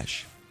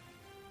splash?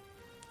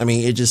 I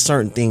mean, it's just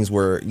certain things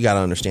where you got to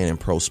understand in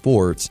pro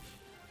sports,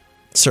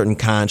 certain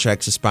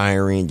contracts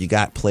expiring, you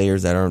got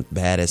players that aren't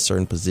bad at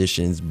certain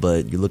positions,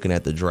 but you're looking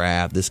at the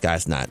draft, this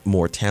guy's not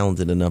more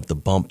talented enough to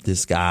bump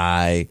this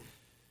guy.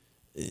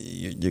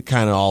 You're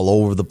kind of all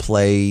over the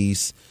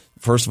place.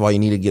 First of all, you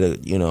need to get I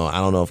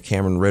don't know if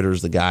Cameron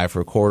Ritter's the guy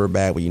for a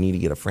quarterback, but you need to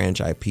get a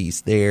franchise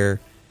piece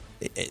there.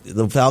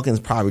 The Falcons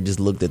probably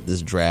just looked at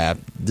this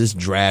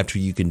draft who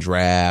you can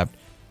draft.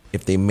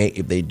 If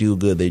they do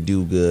good, they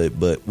do good,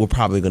 but we're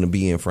probably going to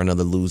be in for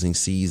another losing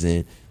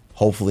season.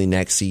 Hopefully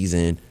next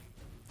season,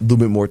 a little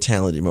bit more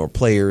talented, more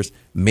players.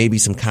 Maybe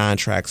some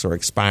contracts are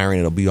expiring.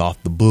 It'll be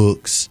off the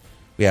books.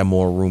 We have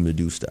more room to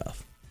do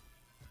stuff.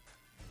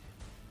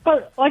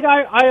 But, like,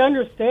 I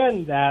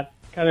understand that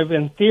kind of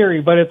in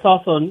theory, but it's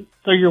also,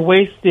 so you're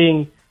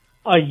wasting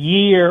a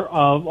year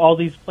of all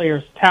these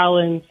players'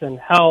 talents and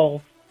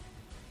health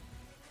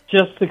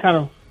just to kind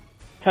of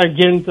get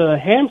into the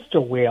hamster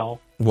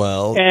wheel.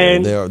 Well,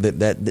 and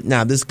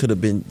now this could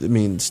have been. I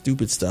mean,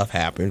 stupid stuff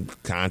happened.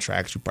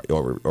 Contracts,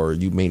 or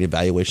you made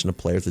evaluation of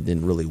players that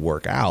didn't really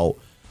work out.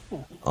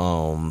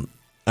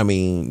 I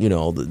mean,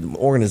 the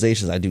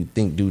organizations I do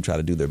think do try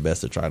to do their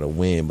best to try to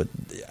win, but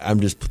I'm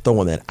just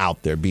throwing that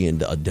out there,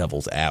 being a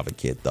devil's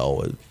advocate,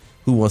 though.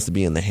 Who wants to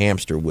be in the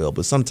hamster wheel?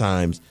 But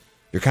sometimes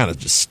you're kind of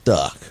just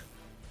stuck.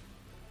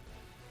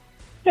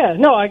 Yeah,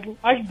 no, I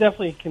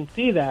definitely can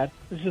see that.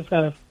 It's just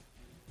kind of,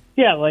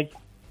 like,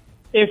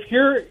 if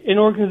you're an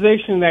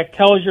organization that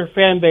tells your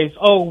fan base,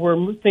 oh,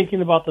 we're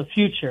thinking about the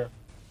future,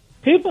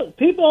 people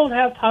don't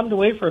have time to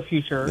wait for a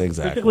future.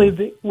 Exactly.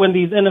 Particularly when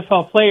these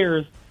NFL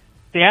players,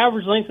 the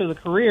average length of the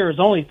career is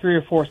only 3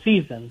 or 4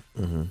 seasons.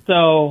 Mm-hmm.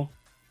 So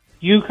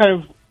you kind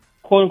of,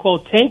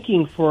 quote-unquote,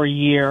 tanking for a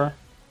year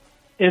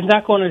is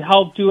not going to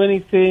help do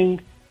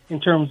anything in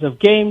terms of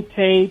game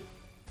tape.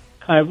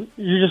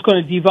 You're just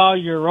going to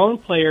devalue your own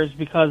players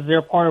because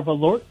they're part of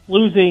a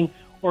losing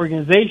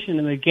organization,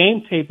 and the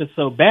game tape is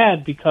so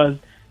bad because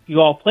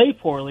you all play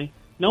poorly.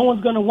 No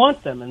one's going to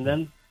want them, and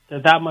then they're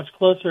that much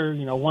closer,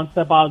 one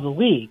step out of the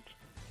league.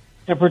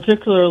 And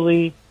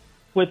particularly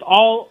with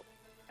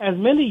as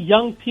many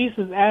young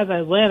pieces as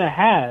Atlanta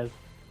has,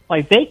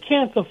 like, they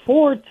can't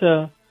afford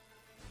to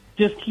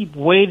just keep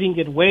waiting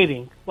and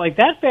waiting. Like,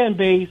 that fan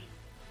base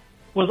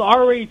was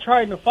already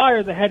trying to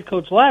fire the head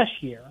coach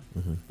last year.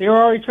 Mm-hmm. They were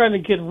already trying to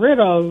get rid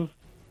of,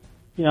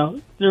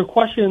 there were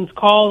questions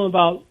calling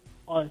about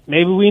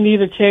maybe we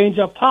need a change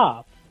up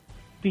top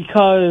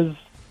because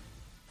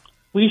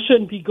we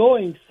shouldn't be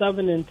going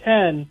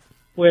 7-10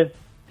 with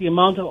the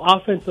amount of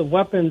offensive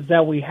weapons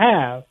that we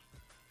have.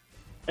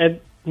 And,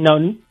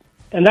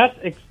 and that's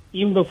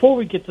even before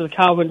we get to the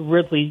Calvin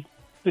Ridley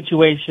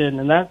situation,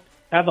 and that's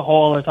a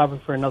whole other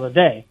topic for another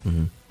day.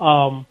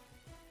 Mm-hmm.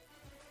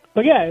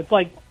 But yeah, it's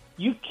like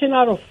you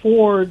cannot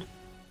afford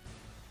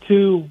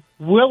to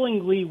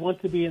willingly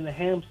want to be in the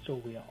hamster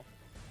wheel,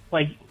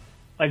 like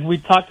we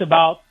talked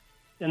about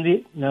in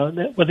the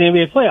with the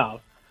NBA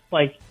playoffs.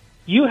 Like,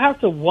 you have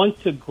to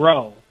want to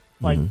grow.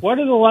 Like, mm-hmm. What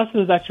are the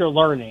lessons that you're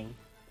learning?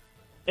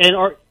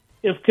 And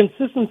if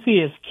consistency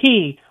is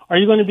key, are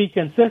you going to be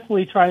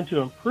consistently trying to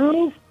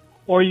improve,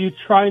 or are you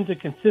trying to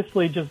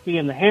consistently just be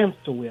in the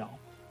hamster wheel?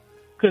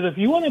 Because if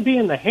you want to be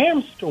in the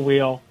hamster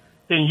wheel,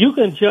 then you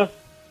can turn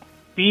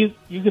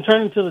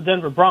into the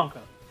Denver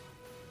Broncos.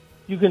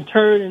 You can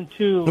turn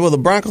into... Well, the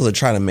Broncos are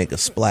trying to make a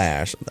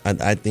splash.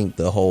 I think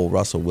the whole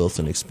Russell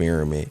Wilson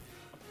experiment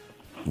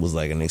was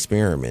like an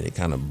experiment. It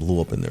kind of blew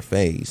up in their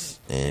face.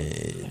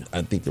 And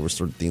I think there were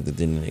sort of things that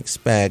they didn't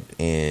expect,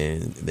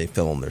 and they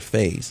fell on their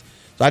face.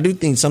 So I do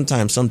think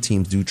sometimes some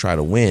teams do try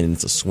to win, and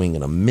it's a swing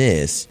and a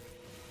miss.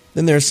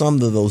 Then there's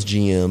some of those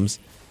GMs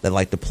that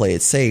like to play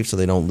it safe so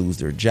they don't lose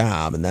their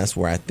job. And that's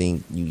where I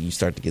think you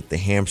start to get the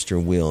hamster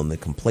wheel and the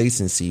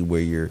complacency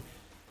where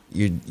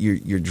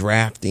you're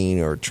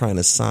drafting or trying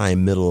to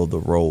sign middle of the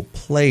road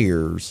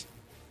players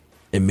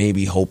and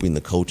maybe hoping the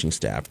coaching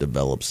staff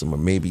develops them, or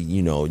maybe,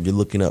 you're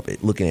looking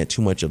at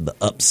too much of the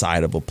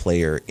upside of a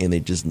player and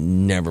it just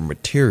never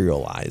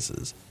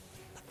materializes.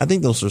 I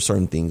think those are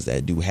certain things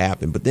that do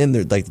happen. But then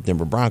they're like the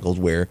Denver Broncos,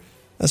 where,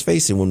 let's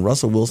face it, when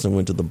Russell Wilson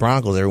went to the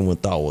Broncos, everyone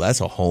thought, well,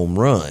 that's a home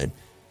run.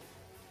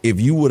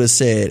 If you would have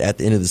said at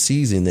the end of the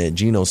season that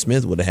Geno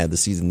Smith would have had the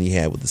season he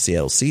had with the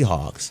Seattle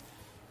Seahawks,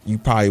 you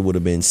probably would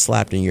have been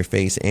slapped in your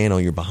face and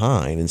on your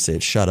behind and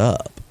said, shut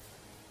up.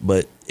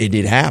 But it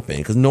did happen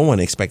because no one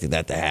expected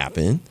that to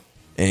happen.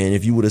 And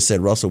if you would have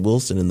said Russell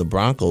Wilson and the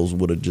Broncos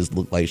would have just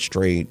looked like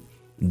straight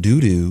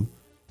doo-doo,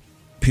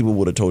 people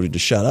would have told you to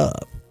shut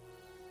up.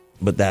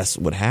 But that's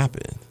what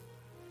happened.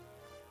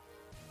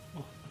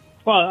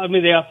 Well, I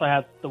mean, they also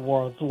had the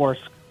world's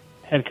worst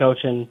head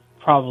coach in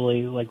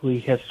probably like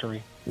league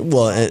history.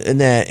 Well,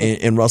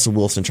 and Russell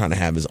Wilson trying to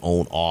have his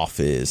own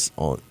office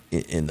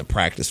in the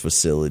practice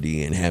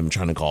facility and him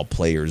trying to call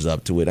players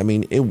up to it. I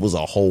mean, it was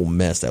a whole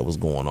mess that was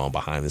going on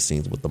behind the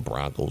scenes with the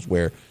Broncos,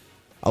 where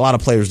a lot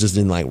of players just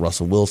didn't like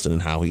Russell Wilson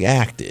and how he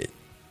acted.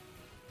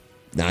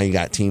 Now you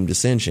got team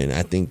dissension.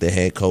 I think the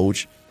head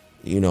coach,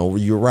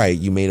 you're right.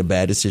 You made a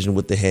bad decision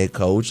with the head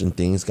coach and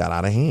things got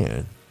out of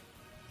hand.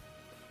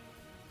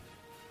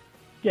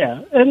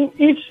 Yeah, and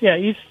each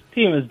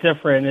team is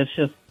different. It's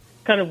just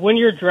kind of when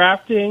you're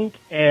drafting,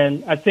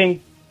 and I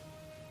think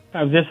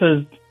this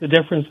is the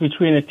difference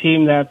between a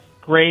team that's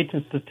great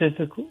and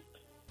statistically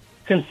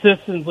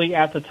consistently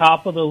at the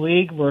top of the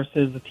league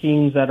versus the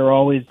teams that are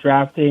always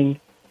drafting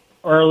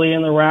early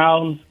in the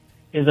rounds,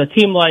 is a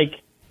team like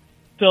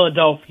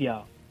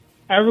Philadelphia.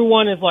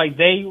 Everyone is like,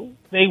 they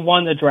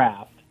won the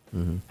draft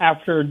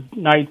after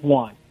night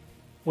one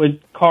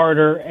with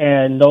Carter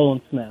and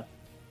Nolan Smith.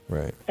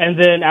 Right. And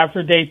then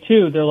after day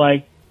two, they're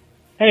like,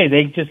 hey,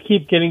 they just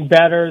keep getting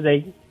better.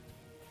 They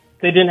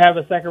didn't have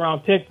a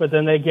second-round pick, but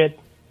then they get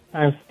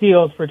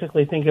steals,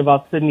 particularly thinking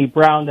about Sidney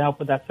Brown to help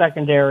with that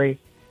secondary.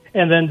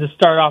 And then to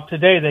start off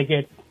today, they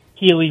get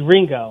Keely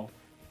Ringo,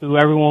 who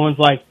everyone was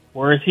like,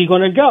 where is he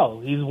going to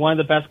go? He's one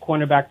of the best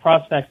cornerback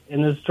prospects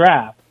in this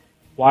draft.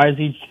 Why is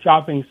he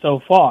dropping so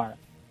far?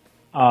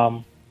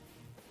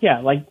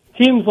 Like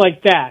teams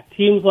like that,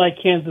 teams like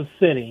Kansas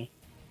City,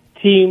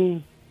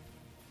 teams,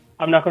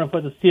 I'm not going to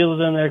put the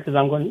Steelers in there because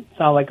I'm going to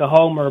sound like a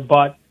homer,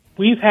 but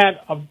we've had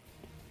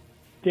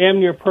damn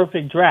near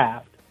perfect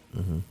draft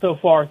so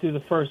far through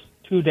the first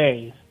 2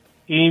 days.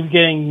 Even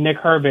getting Nick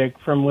Herbig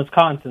from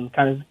Wisconsin,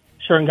 kind of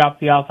shoring up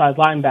the outside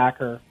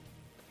linebacker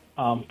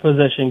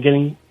position,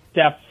 getting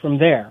depth from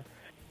there.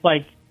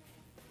 Like,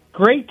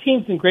 great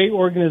teams and great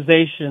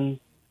organizations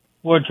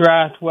will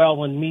draft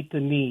well and meet the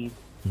needs.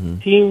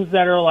 Teams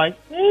that are like,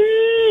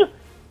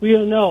 we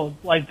don't know,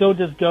 like they'll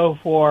just go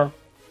for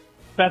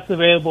best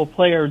available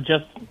player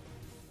just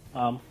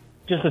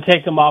to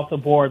take them off the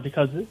board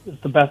because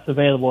it's the best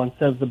available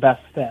instead of the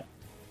best fit.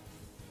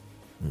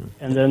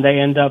 And then they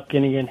end up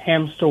getting in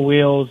hamster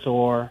wheels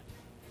or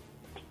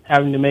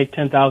having to make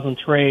 10,000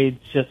 trades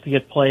just to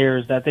get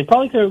players that they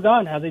probably could have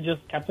gotten had they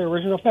just kept their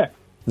original pick.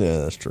 Yeah,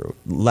 that's true.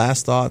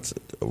 Last thoughts,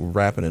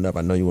 wrapping it up.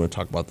 I know you want to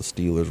talk about the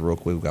Steelers real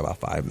quick. We've got about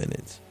 5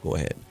 minutes. Go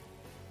ahead.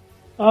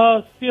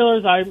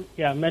 Steelers,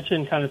 I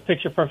mentioned kind of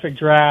picture-perfect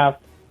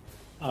draft.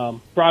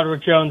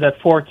 Broderick Jones at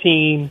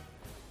 14,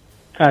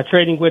 kind of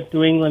trading with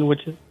New England,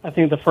 which is, I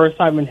think, the first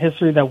time in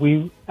history that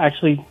we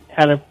actually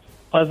had a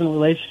pleasant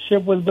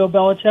relationship with Bill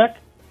Belichick.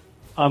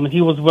 And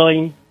he was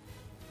willing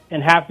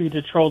and happy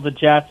to troll the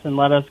Jets and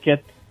let us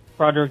get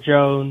Broderick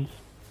Jones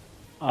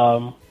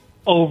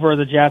over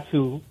the Jets,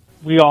 who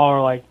we all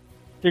are like,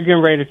 they're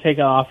getting ready to take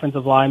an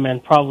offensive lineman,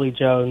 probably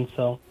Jones.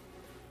 So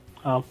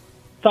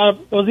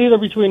thought it was either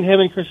between him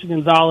and Christian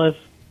Gonzalez.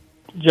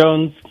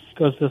 Jones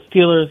goes to the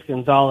Steelers,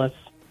 Gonzalez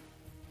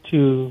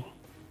to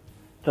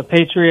the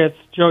Patriots.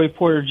 Joey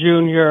Porter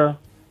Jr.,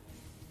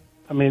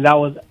 I mean, that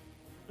was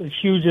the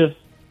hugest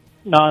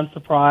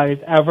non-surprise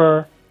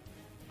ever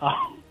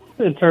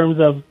in terms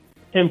of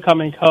him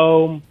coming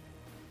home.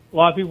 A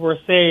lot of people were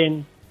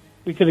saying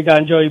we could have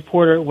gotten Joey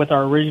Porter with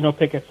our original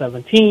pick at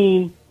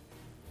 17.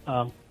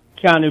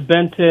 Keanu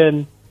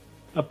Benton,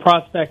 a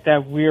prospect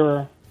that we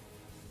were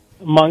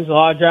amongst a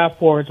lot of draft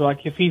boards,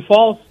 like if he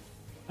falls,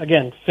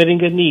 again,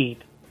 fitting a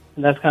need.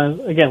 And that's kind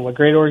of, again, what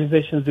great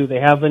organizations do. They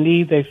have a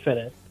need, they fit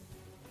it.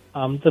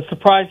 The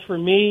surprise for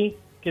me,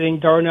 getting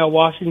Darnell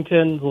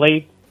Washington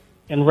late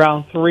in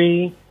round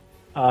 3,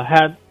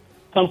 had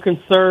some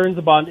concerns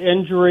about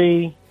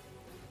injury,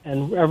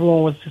 and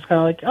everyone was just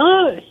kind of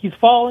like, he's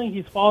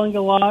falling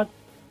a lot,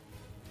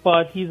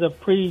 but he's a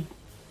pretty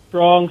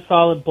strong,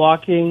 solid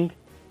blocking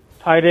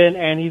tight end,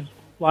 and he's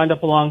lined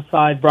up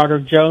alongside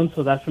Broderick Jones,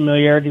 so that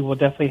familiarity will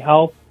definitely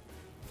help.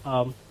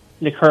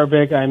 Nick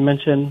Herbig, I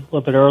mentioned a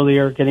little bit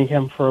earlier, getting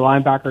him for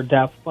linebacker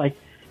depth. Like,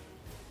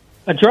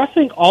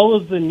 addressing all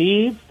of the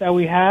needs that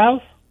we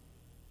have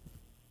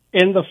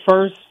in the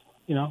first,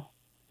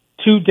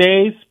 2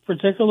 days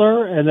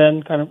particular, and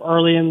then kind of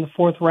early in the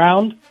 4th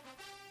round.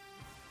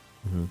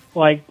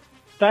 Like,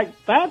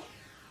 that's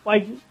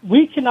like,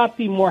 we cannot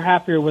be more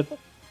happier with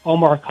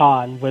Omar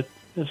Khan with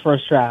his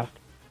first draft.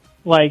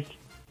 Like,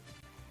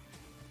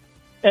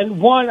 and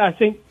one, I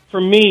think, for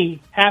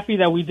me, happy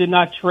that we did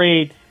not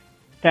trade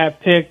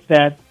that pick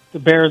that the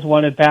Bears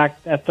wanted back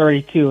at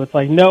 32. It's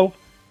like, nope,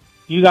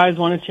 you guys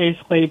want to chase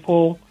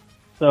Claypool,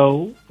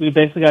 so we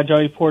basically got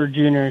Joey Porter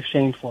Jr. in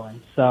exchange for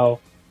him. So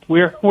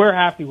we're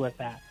happy with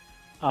that.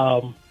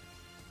 But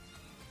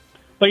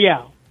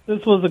yeah,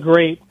 this was a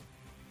great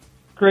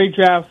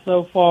draft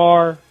so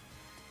far.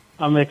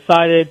 I'm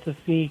excited to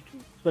see,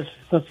 especially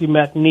since we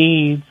met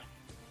needs.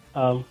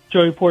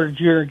 Joey Porter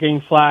Jr.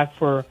 getting flack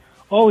for,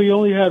 he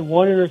only had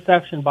one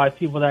interception by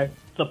people that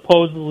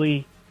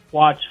supposedly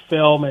watch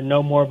film and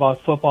know more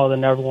about football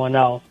than everyone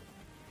else.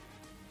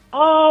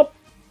 I'm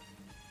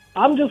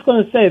just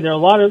going to say there are a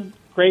lot of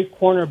great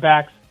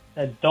cornerbacks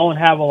that don't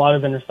have a lot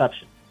of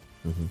interceptions.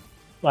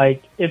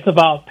 Like, it's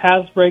about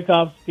pass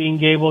breakups,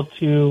 being able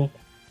to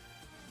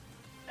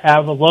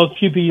have a low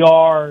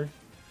QBR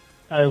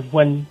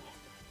when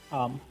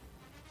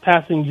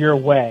passing your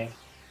way.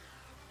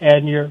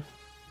 And you're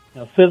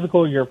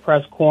physical, you're a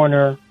press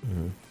corner.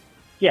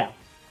 Yeah.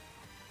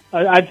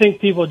 I think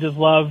people just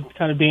love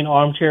kind of being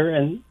armchair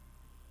and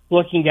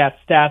looking at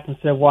stats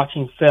instead of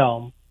watching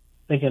film,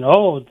 thinking,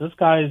 this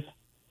guy's,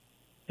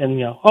 and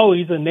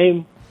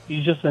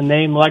he's just a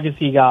name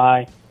legacy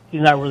guy.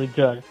 He's not really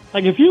good.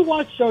 Like, if you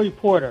watch Joey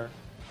Porter,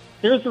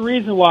 there's a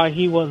reason why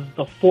he was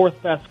the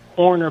 4th best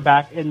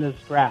cornerback in this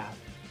draft.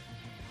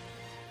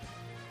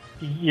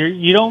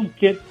 You don't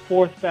get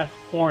 4th best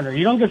corner.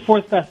 You don't get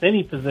 4th best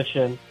any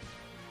position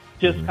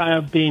just kind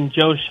of being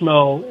Joe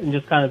Schmo and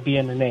just kind of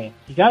being a name.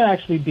 You got to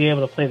actually be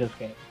able to play this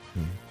game.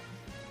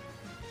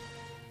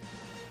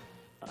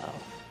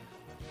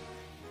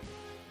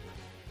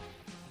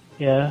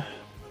 Yeah,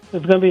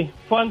 it's going to be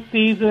a fun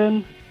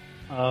season.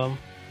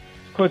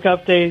 Quick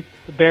update,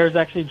 the Bears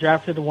actually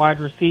drafted a wide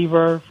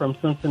receiver from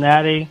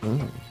Cincinnati.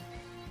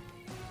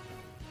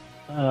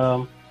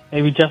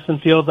 Maybe Justin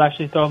Fields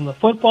actually throw him the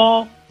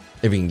football.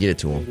 If you can get it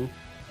to him.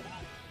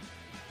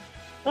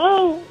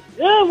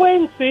 Yeah, wait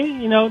and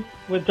see.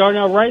 With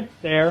Darnell Wright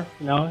there,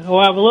 he'll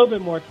have a little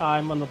bit more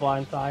time on the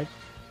blind side,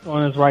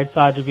 on his right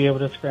side to be able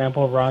to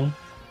scramble, run.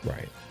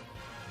 Right.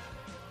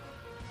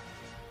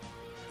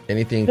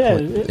 Anything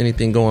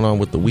going on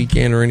with the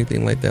weekend or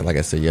anything like that? Like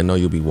I said, I know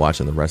you'll be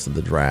watching the rest of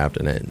the draft,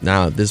 and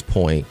now at this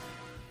point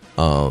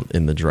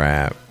in the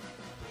draft,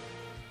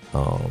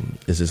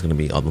 It's just going to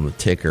be on the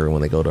ticker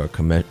when they go to a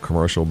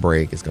commercial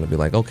break. It's going to be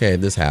like, okay,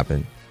 this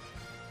happened.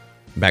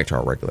 Back to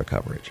our regular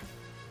coverage.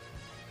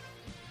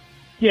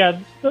 Yeah,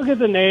 they'll get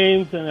the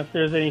names, and if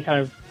there's any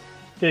kind of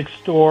big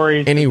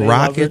stories. Any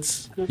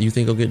Rockets you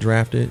think will get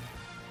drafted?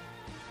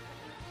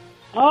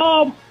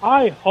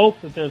 I hope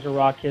that there's a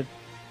Rockets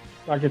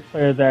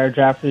player there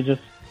drafted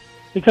just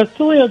because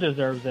Toledo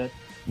deserves it.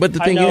 But the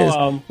thing is,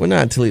 we're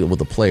not Toledo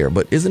with a player,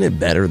 but isn't it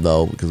better,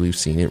 though, because we've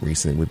seen it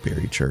recently with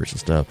Barry Church and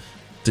stuff,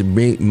 to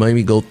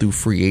maybe go through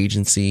free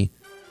agency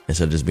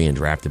instead of just being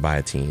drafted by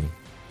a team?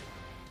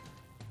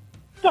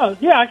 So,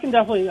 yeah, I can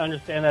definitely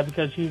understand that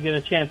because you get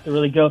a chance to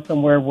really go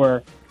somewhere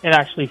where it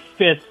actually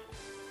fits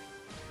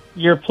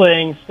your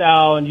playing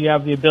style and you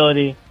have the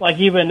ability. Like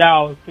even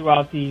now,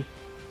 throughout these,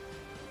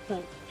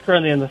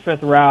 currently in the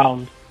 5th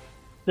round,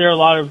 there are a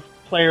lot of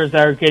players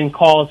that are getting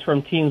calls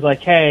from teams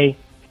like, hey,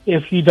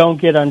 if you don't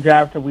get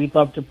undrafted, we'd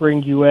love to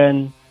bring you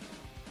in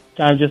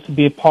kind of just to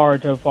be a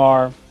part of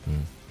our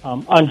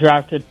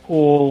undrafted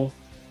pool.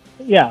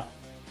 Yeah.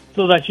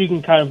 So that you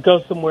can kind of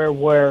go somewhere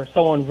where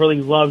someone really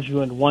loves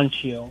you and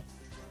wants you.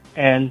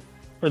 And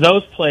for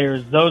those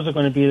players, those are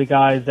going to be the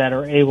guys that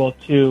are able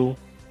to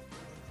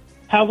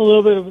have a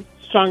little bit of a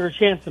stronger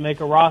chance to make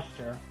a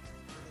roster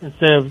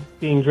instead of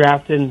being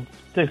drafted in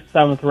 6th,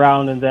 7th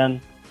round and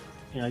then,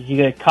 you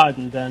get cut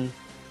and then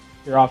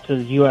you're off to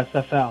the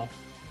USFL.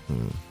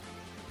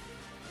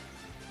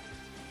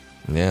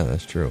 Yeah,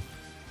 that's true.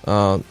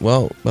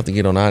 Well, about to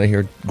get on out of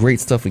here. Great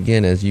stuff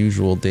again, as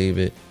usual,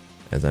 David.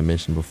 As I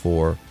mentioned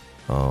before,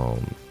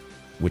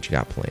 what you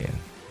got planned?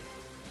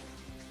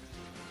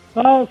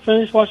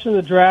 Finished watching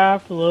the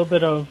draft, a little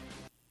bit of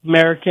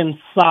American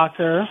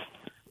soccer,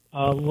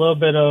 a little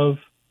bit of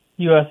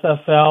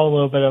USFL, a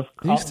little bit of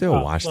you still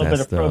watch that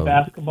stuff? Pro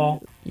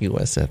basketball.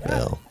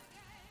 USFL.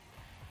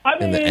 I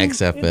mean, and the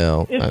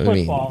XFL. It's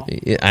football.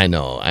 I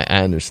know.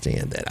 I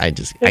understand that. I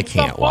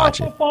can't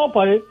watch it. Football,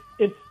 but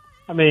it's.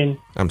 I mean,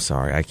 I'm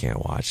sorry, I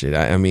can't watch it.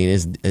 I mean,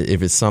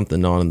 if it's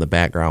something on in the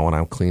background when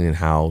I'm cleaning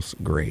house,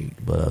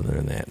 great. But other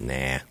than that,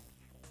 nah.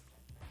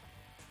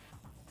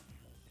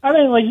 I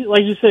mean,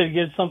 like you said, it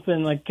gives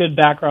something like good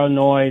background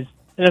noise,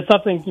 and if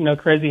something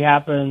crazy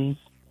happens.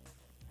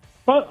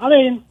 But I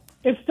mean,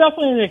 it's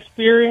definitely an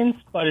experience.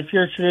 But if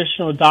you're a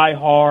traditional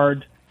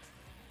diehard,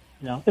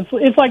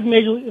 it's like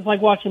it's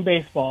like watching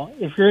baseball.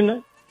 If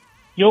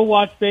you'll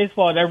watch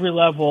baseball at every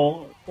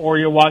level, or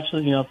you'll watch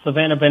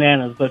Savannah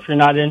Bananas. But if you're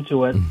not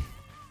into it,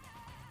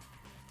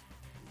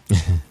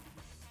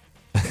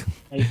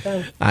 makes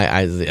sense.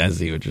 I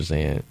see what you're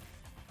saying.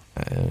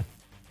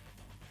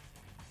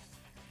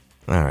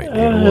 All right.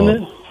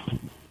 Well,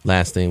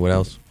 last thing, what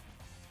else?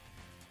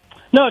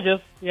 No,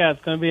 it's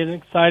going to be an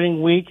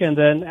exciting week, and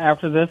then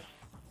after this,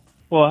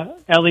 we'll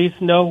at least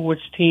know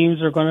which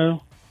teams are going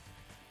to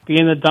be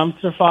in the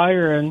dumpster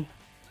fire, and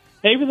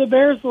maybe the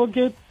Bears will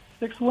get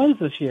 6 wins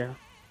this year.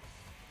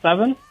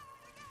 7?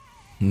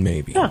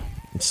 Maybe. Yeah.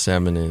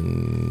 7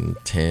 and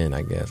 10,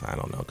 I guess. I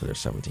don't know, because there's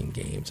 17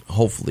 games.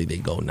 Hopefully they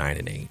go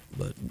 9-8,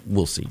 but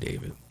we'll see,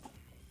 David.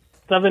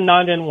 7,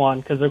 9, and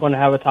 1, because they're going to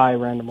have a tie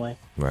randomly.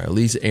 Right. At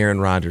least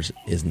Aaron Rodgers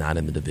is not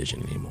in the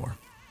division anymore.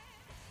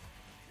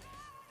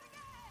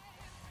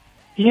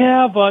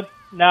 Yeah, but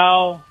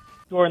now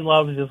Jordan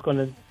Love is just going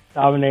to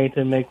dominate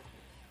and make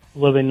a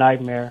living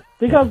nightmare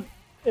because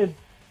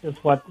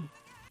it's what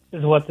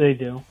they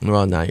do.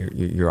 Well, now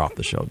you're off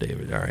the show,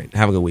 David. All right.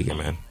 Have a good weekend,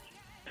 man.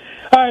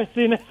 All right.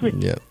 See you next week.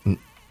 Yeah.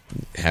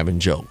 Having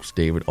jokes.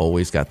 David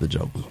always got the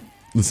jokes.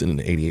 Listening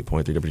to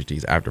 88.3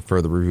 WGT's After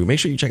Further Review. Make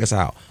sure you check us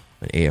out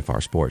on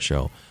AFR Sports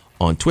Show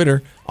on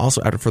Twitter.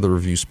 Also, After Further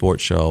Review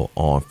Sports Show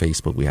on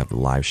Facebook. We have the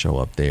live show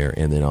up there.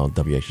 And then on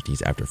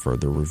WHT's After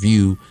Further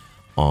Review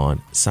on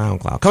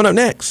SoundCloud. Coming up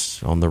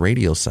next on the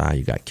radio side,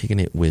 you got Kicking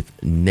It with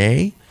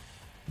Nay.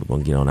 We're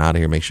going to get on out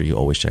of here. Make sure you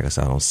always check us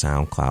out on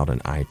SoundCloud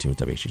and iTunes.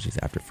 WHT's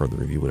After Further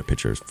Review with a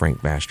picture of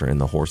Frank Baxter and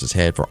the horse's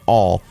head for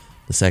all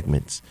the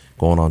segments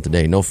going on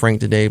today. No Frank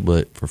today,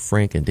 but for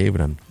Frank and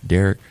David, I'm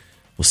Derek.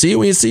 We'll see you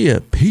when you see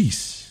you.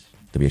 Peace.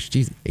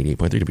 WHT's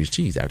 88.3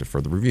 WHT's After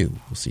Further Review.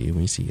 We'll see you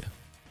when you see you.